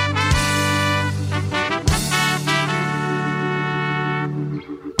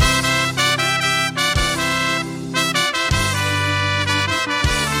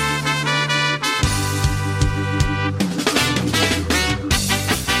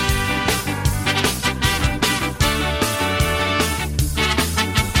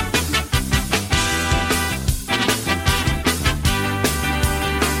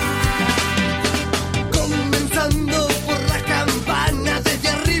 Comenzando por la cabeza.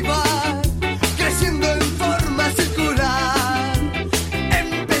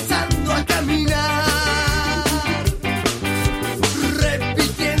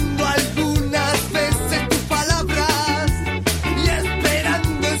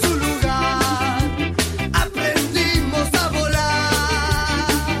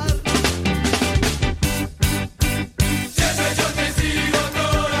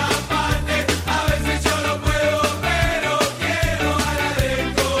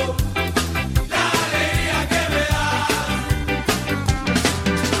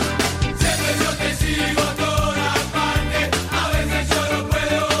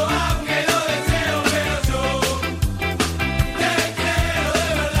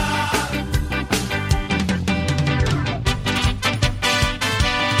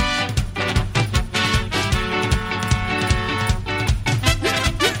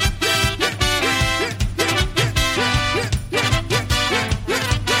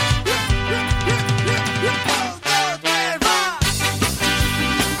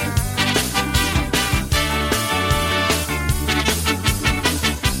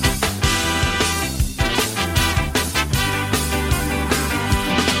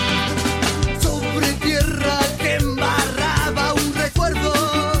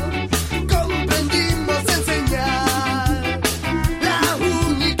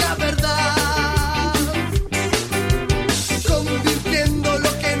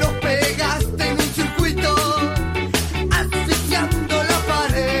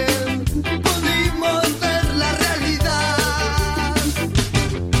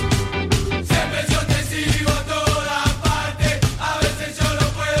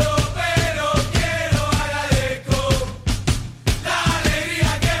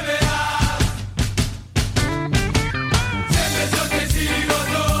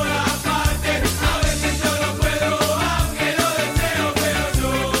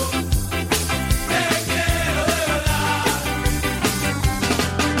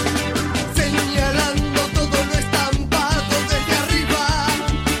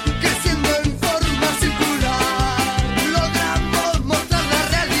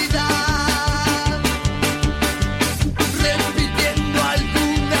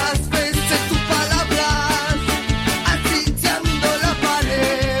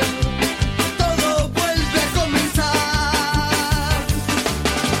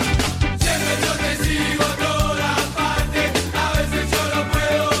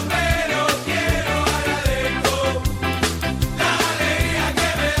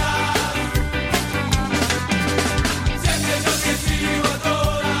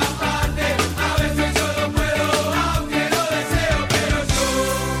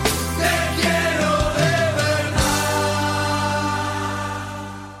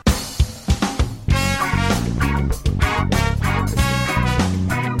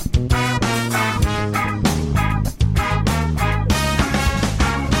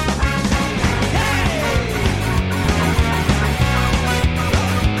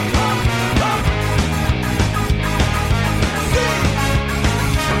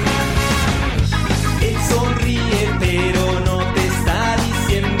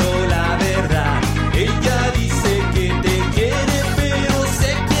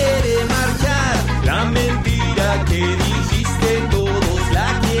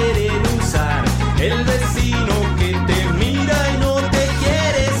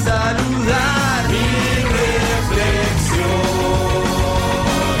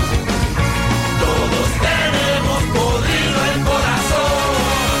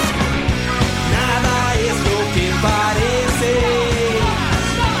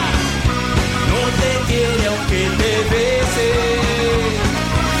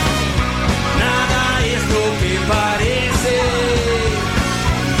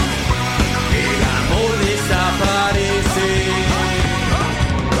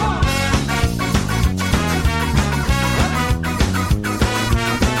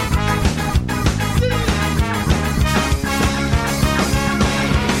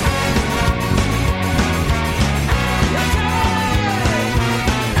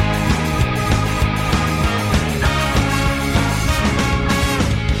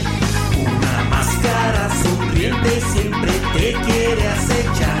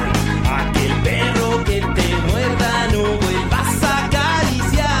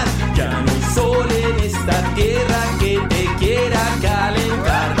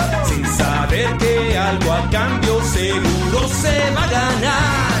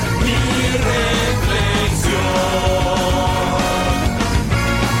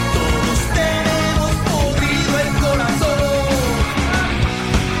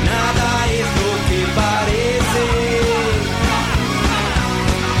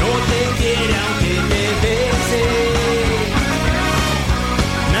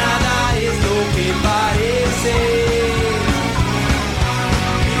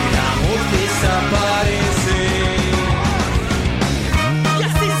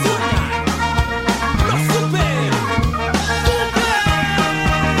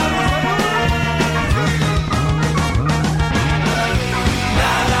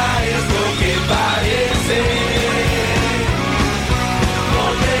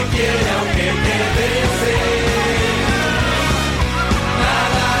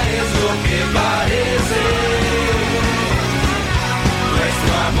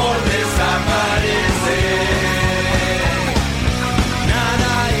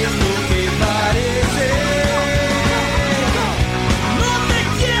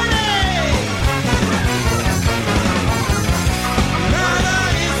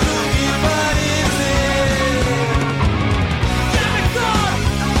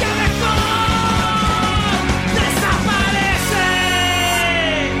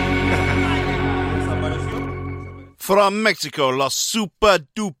 From Mexico, Los Super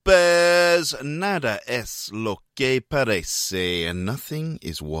Dupers, Nada es lo que parece, and nothing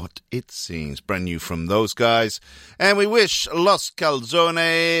is what it seems. Brand new from those guys. And we wish Los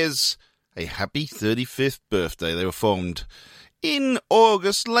Calzones a happy 35th birthday. They were formed in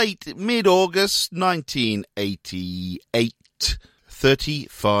August, mid-August 1988.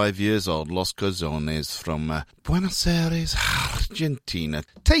 35 years old, Los Calzones from Buenos Aires, Argentina.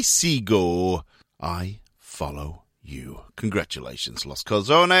 Te sigo, I follow you. Congratulations, Los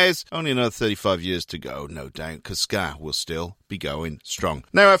Calzones. Only another 35 years to go, no doubt, because ska will still be going strong.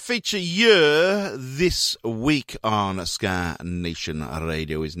 Now, our feature year this week on Ska Nation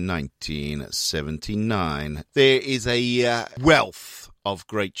Radio is 1979. There is a wealth of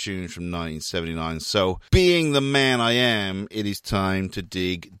great tunes from 1979. So, being the man I am, it is time to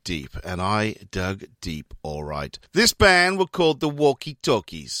dig deep. And I dug deep, all right. This band were called the Walkie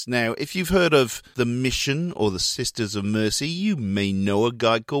Talkies. Now, if you've heard of The Mission or the Sisters of Mercy, you may know a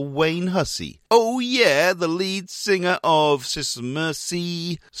guy called Wayne Hussey. Oh yeah, the lead singer of Sisters of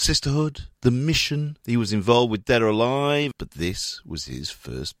Mercy, Sisterhood, The Mission. He was involved with Dead or Alive, but this was his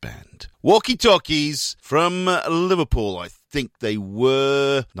first band. Walkie Talkies from Liverpool, I think they were.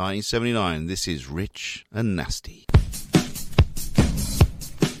 1979. This is Rich and Nasty.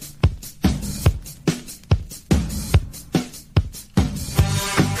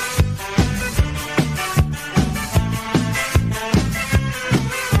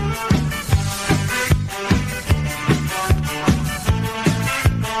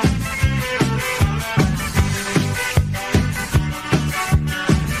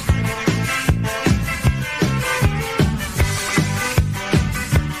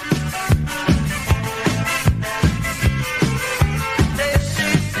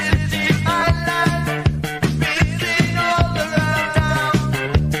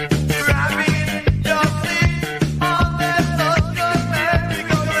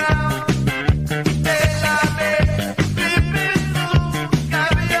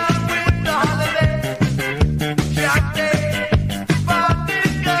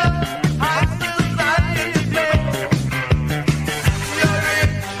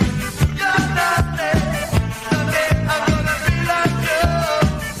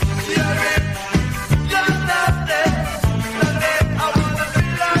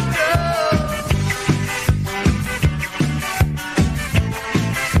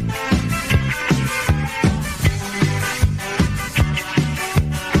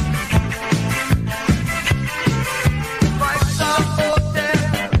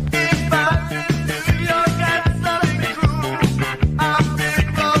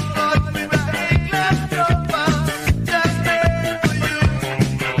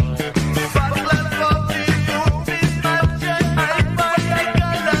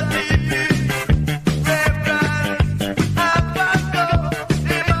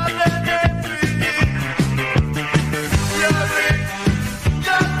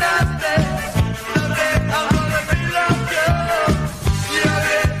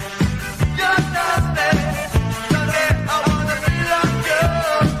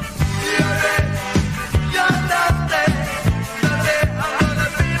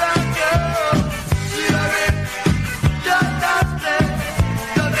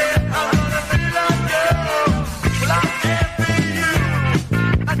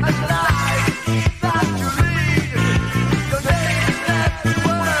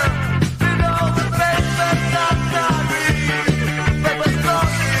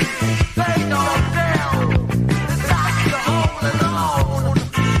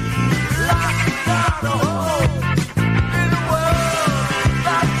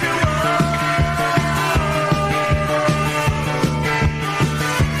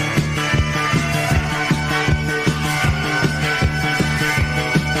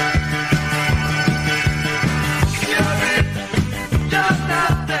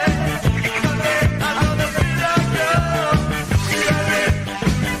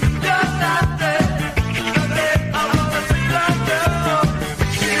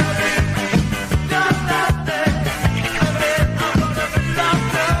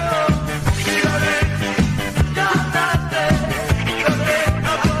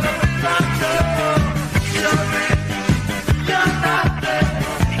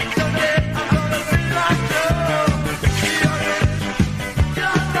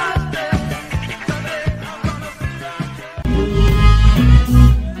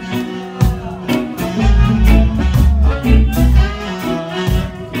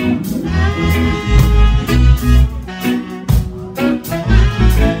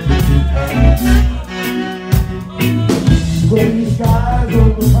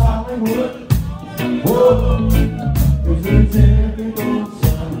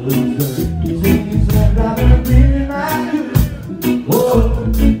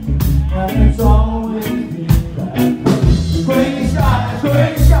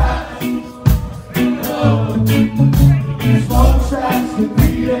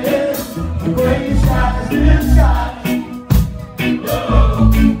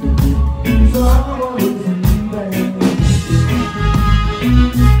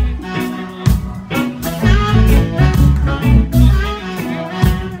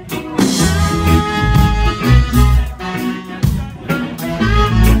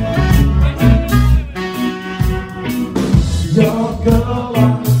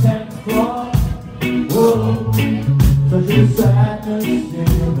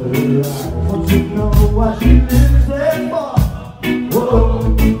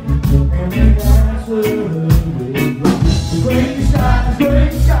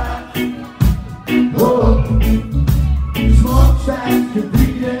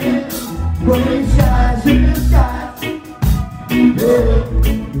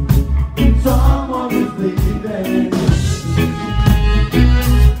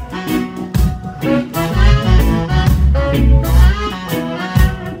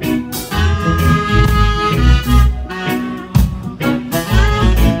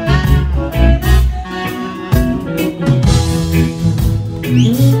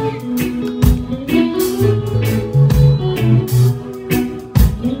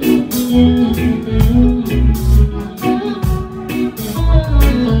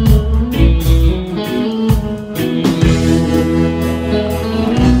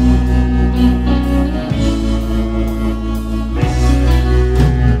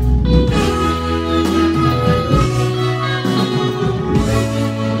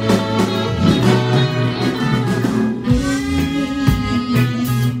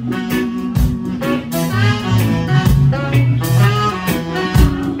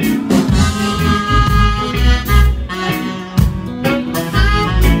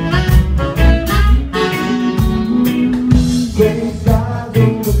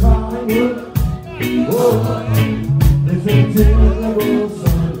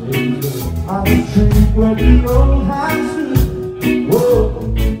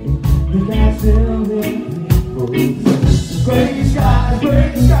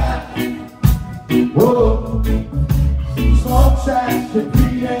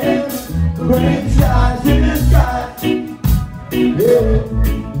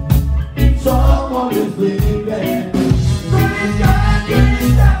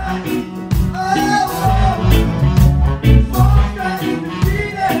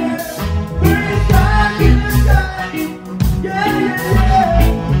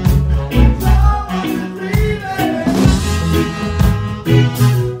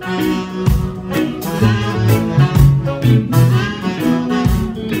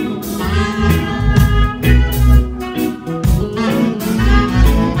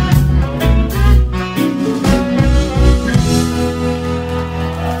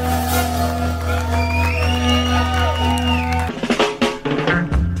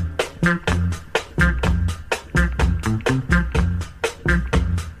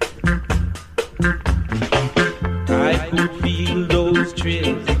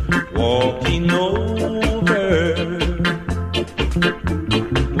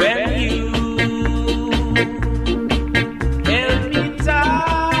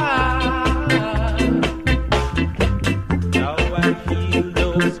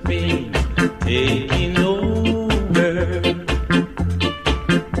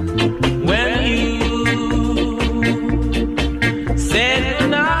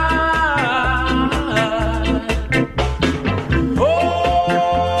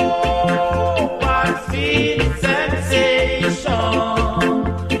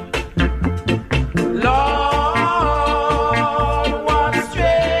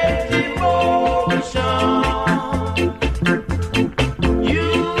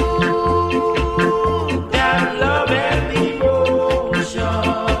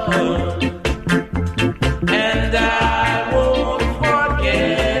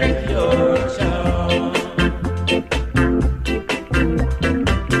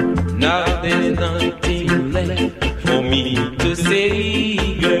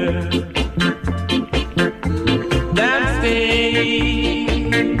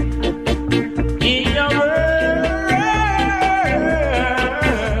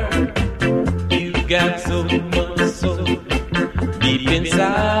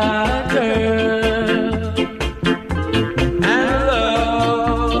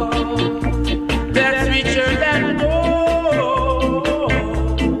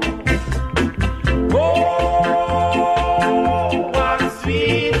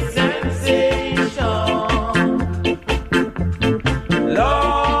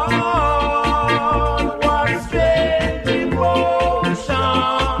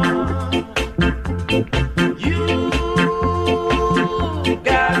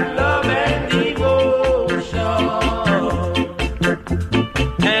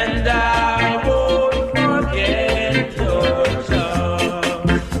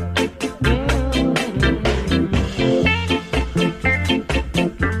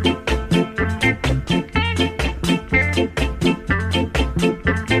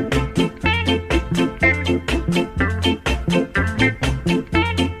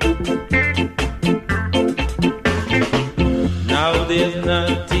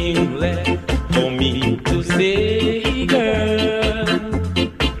 nothing left for me to say, girl.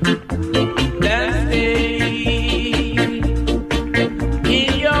 Than stay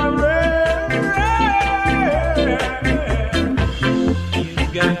in your world. You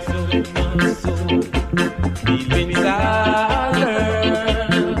got so much soul deep inside, girl.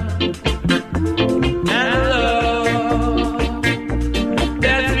 And love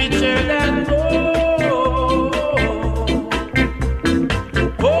that's richer than gold.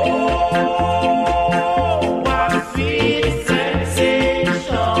 Oh, what sweet sensation.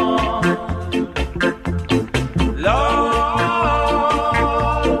 Lord,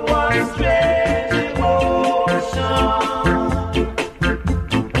 what strange emotion.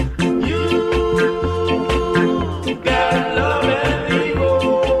 You got love and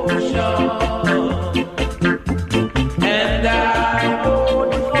devotion, and I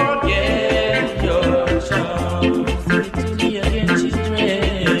won't forget your charm. Sing it to me again, children,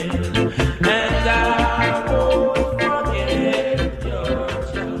 and I won't forget your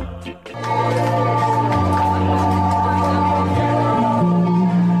charm.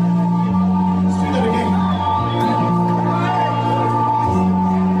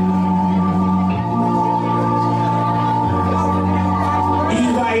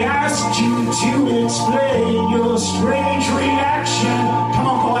 If I asked you to explain your strange reaction, come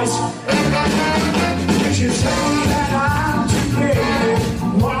on, boys. Would you say that I'm to blame?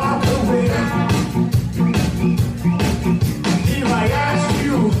 Walk away. If I asked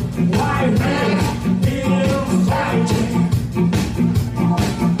you why men feel fighting,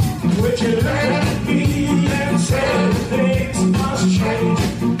 would you look at me and say things must change?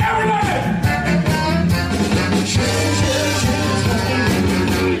 Everybody! Change, change,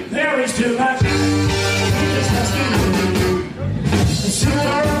 there is too much. Changes must be made. The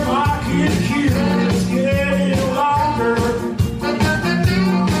supermarket queue is getting longer.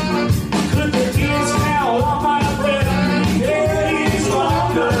 Could the tears smell on my breath be getting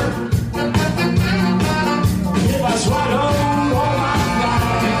longer? If I swallowed all my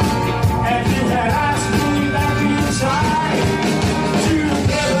pride and you had asked me back inside,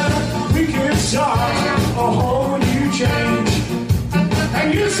 together we could start a whole new change. And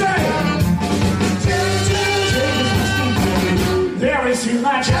you say, changes must be made. There is too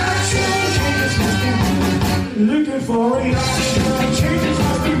much action. Changes must be made. Looking for reaction. Changes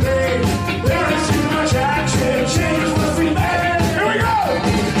must be made. There is too much action. Changes must be made. Here we go.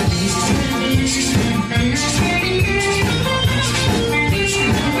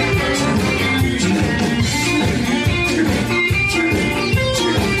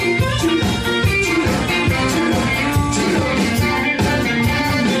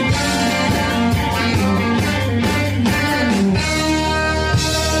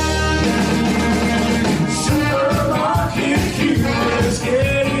 Supermarket queue is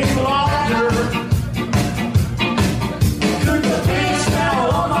getting longer. Could the big smell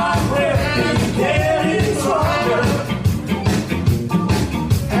on my breath be getting stronger?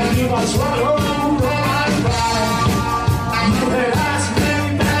 And if I swallowed all my pride, you had asked me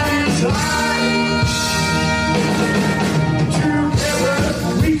back inside. Together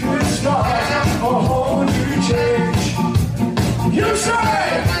we could start a whole new change. You say,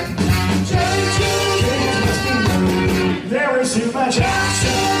 change must be made. There is too much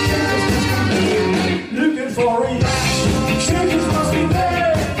action. Changes must be made. Looking for reaction. Changes must be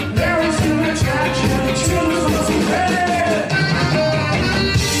made. There is too much action. Changes must be made.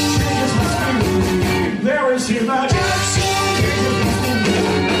 Changes must be made. There is too much action. Changes must be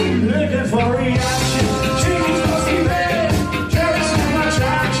made. Looking for reaction. Changes must be made. There is too much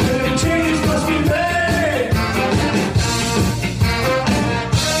action. Changes must be made.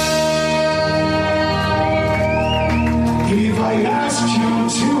 If I asked you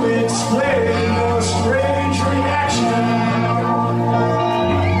to explain your strange reaction,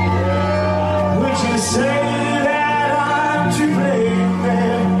 would you say that I'm to blame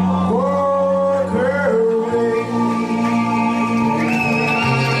and walk away?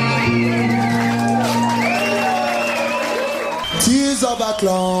 Tears of a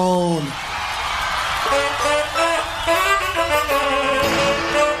clown.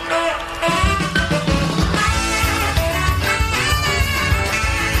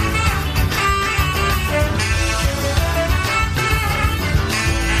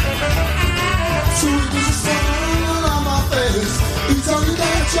 Sweet as the sun on my face. Each time you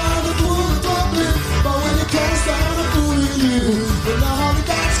got trying to pull the public, but when it comes down to fooling you, but now how the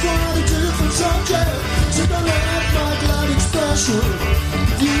God's quite a different subject. Take a look at my glad expression.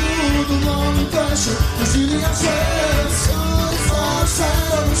 You the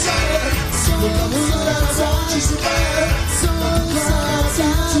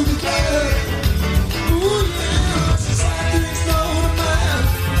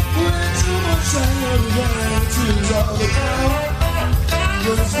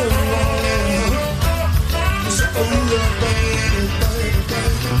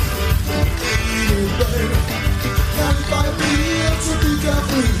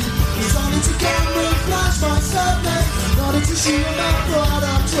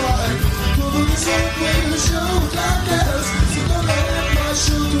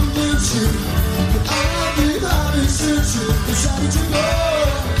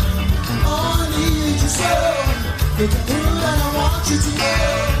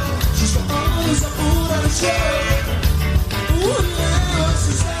She's for honest, I put on a show. Ooh, yeah,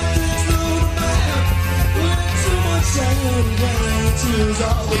 she's acting through the man. With too much sad and tears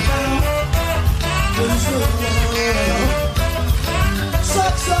all the time. There's no one.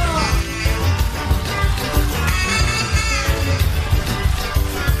 Sucks up.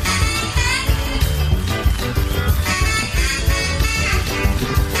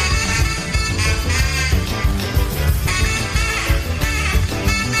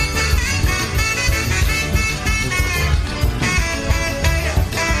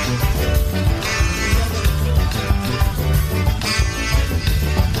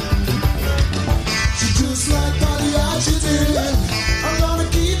 I'm gonna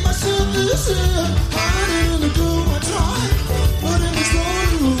keep myself listen, hiding in the gloom I try, but in this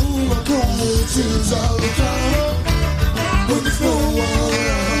lonely room I cry tears all the time, but there's no one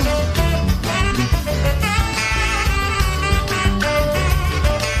around.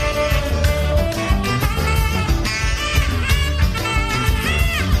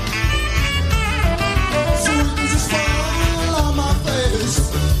 So there's a smile on my face,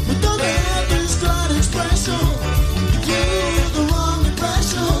 but don't have this glad expression.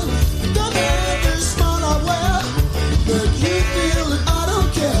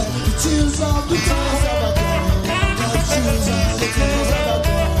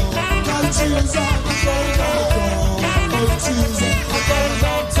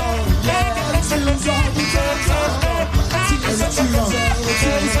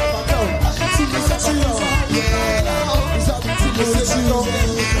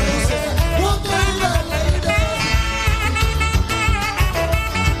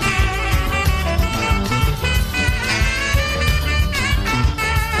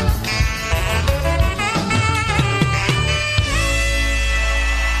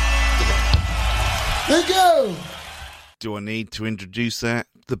 Do I need to introduce that?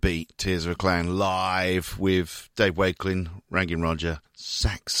 The Beat, Tears of a Clown, live with Dave Wakelin, Ragging Roger,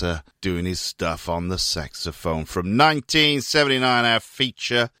 Saxa, doing his stuff on the saxophone from 1979, our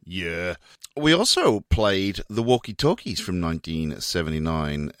feature year. We also played the Walkie Talkies from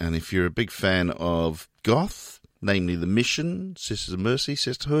 1979, and if you're a big fan of goth, namely The Mission, Sisters of Mercy,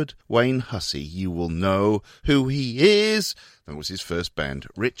 Sisterhood, Wayne Hussey, you will know who he is. That was his first band,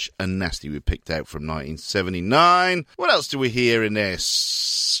 Rich and Nasty, we picked out from 1979. What else do we hear in there?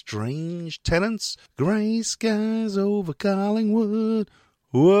 Strange Tenants, Grey Skies over Collingwood.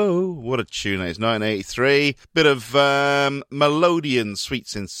 Whoa, what a tune that is, 1983. Bit of Melodian Sweet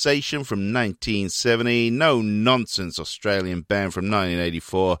Sensation from 1970. No Nonsense, Australian band from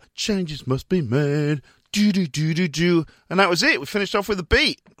 1984. Changes Must Be Made. Do. And that was it. We finished off with a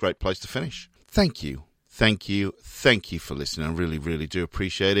beat. Great place to finish. Thank you for listening. I really, really do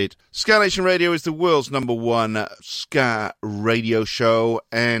appreciate it. Ska Nation Radio is the world's #1 ska radio show,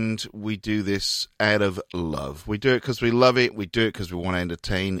 and we do this out of love. We do it because we love it. We do it because we want to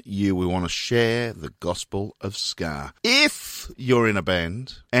entertain you. We want to share the gospel of ska. If you're in a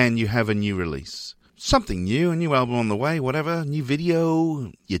band and you have a new release, something new, a new album on the way, whatever, new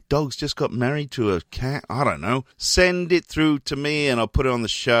video, your dog's just got married to a cat, I don't know, send it through to me and I'll put it on the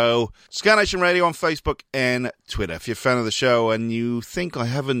show. Ska Nation Radio on Facebook and Twitter. If you're a fan of the show and you think I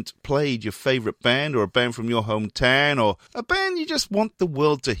haven't played your favourite band or a band from your hometown or a band you just want the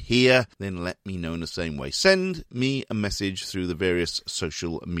world to hear, then let me know in the same way. Send me a message through the various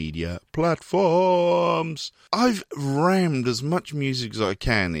social media platforms. I've rammed as much music as I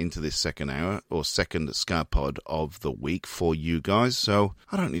can into this second hour, or second Ska Pod of the week for you guys, so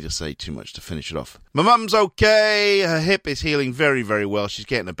I don't need to say too much to finish it off. My mum's okay, her hip is healing very, very well, she's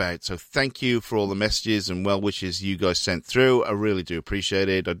getting about, so thank you for all the messages and well wishes you guys sent through, I really do appreciate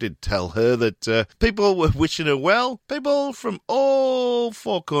it. I did tell her that people were wishing her well, people from all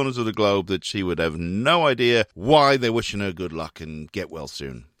four corners of the globe, that she would have no idea why they're wishing her good luck and get well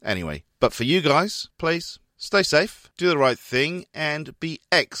soon. Anyway, but for you guys, please, stay safe, do the right thing, and be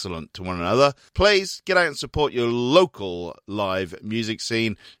excellent to one another. Please get out and support your local live music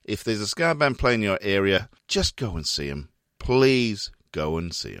scene. If there's a ska band playing in your area, just go and see them. Please go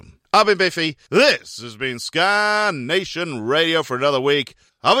and see them. I've been Biffy. This has been Ska Nation Radio for another week.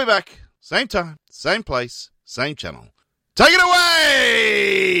 I'll be back, same time, same place, same channel. Take it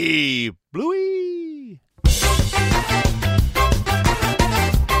away, Bluey!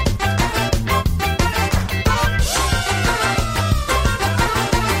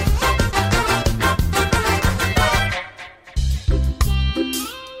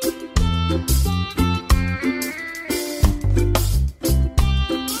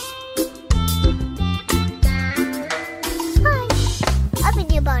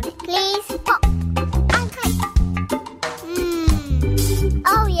 Please pop. Okay.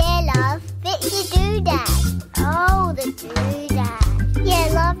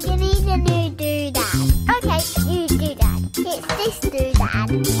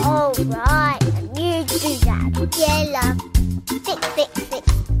 Oh, right. You do that. Yeah, love. Fix.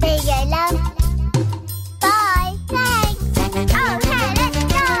 There you go, love. Bye. Thanks. Okay, let's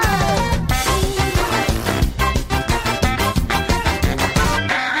go.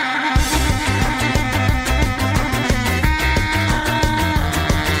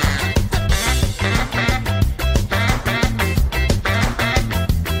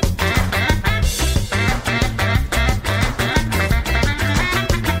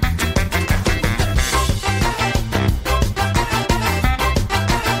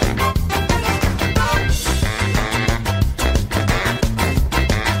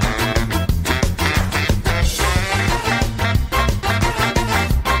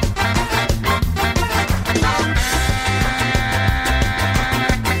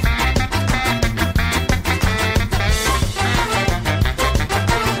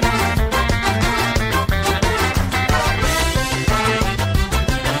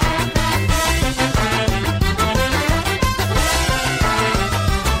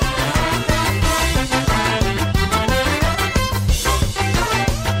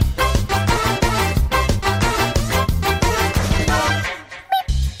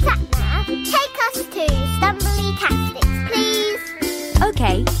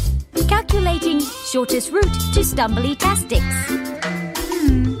 Okay. Calculating shortest route to Stumbly-tastics.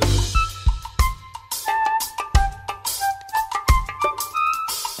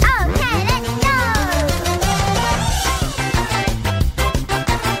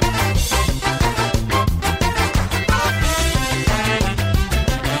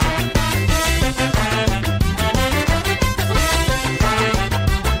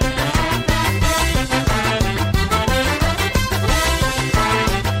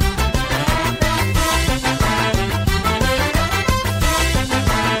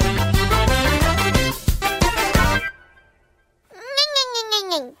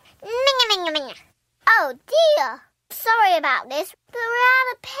 Oh dear. Sorry about this, but we're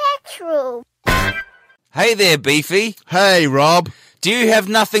out of petrol. Hey there, Beefy. Hey, Rob. Do you have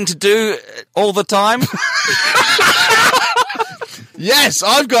nothing to do all the time? Yes,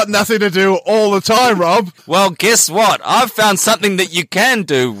 I've got nothing to do all the time, Rob. Well, guess what? I've found something that you can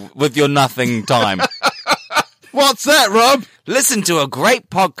do with your nothing time. What's that, Rob? Listen to a great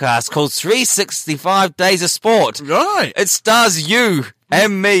podcast called 365 Days of Sport. Right. It stars you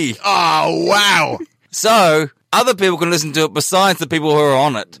and me. Oh, wow. So, other people can listen to it besides the people who are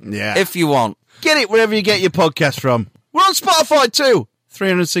on it. Yeah. If you want. Get it wherever you get your podcast from. We're on Spotify too.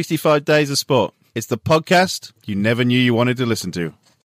 365 Days of Sport. It's the podcast you never knew you wanted to listen to.